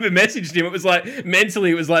messaged him. It was like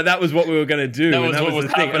mentally, it was like that was what we were going to do. That was what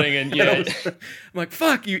was happening, and I'm like,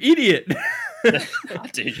 fuck, you idiot.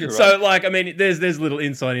 Dude, you're so, right. like, I mean, there's little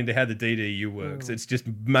insight into how the DDU works. It's just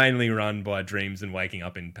mainly run by dreams and waking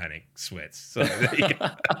up in panic sweats. So, there you go.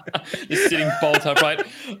 Just sitting bolt upright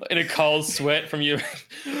in a cold sweat from you.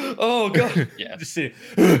 Oh, God. Yeah. Just sitting,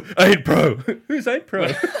 Ain't Pro. Who's Ain't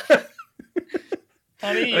Pro?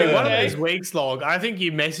 Honey, one of those weeks, Log, I think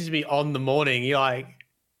you messaged me on the morning. You're like,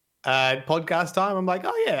 podcast time. I'm like,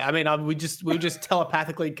 oh yeah. I mean, we were just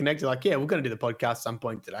telepathically connected. Like, yeah, we're going to do the podcast some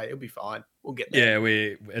point today. It'll be fine. We'll get there.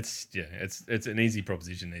 Yeah, it's an easy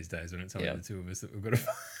proposition these days when it's only the two of us that we've got to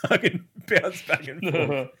fucking bounce back and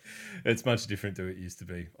forth. It's much different to what it used to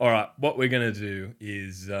be. All right, what we're gonna do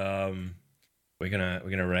is we're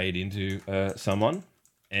gonna raid into someone,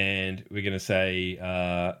 and we're gonna say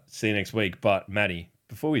see you next week. But Maddie,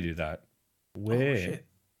 before we do that, where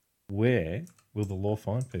will the law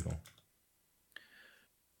find people?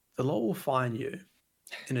 The law will find you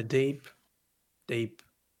in a deep, deep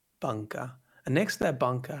bunker. And next to that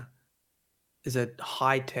bunker is a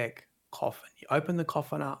high-tech coffin. You open the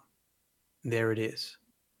coffin up, and there it is.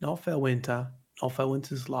 Not Felwinter, not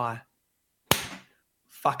Felwinter's Lie.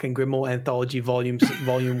 Fucking Grimoire Anthology Volume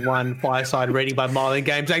 1, Fireside reading by Marlin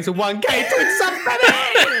Games. Thanks for 1K to somebody!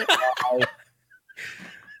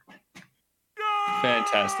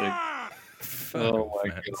 Fantastic. Oh my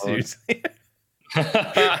God. God. Seriously.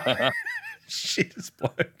 Shit,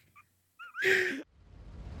 bloke.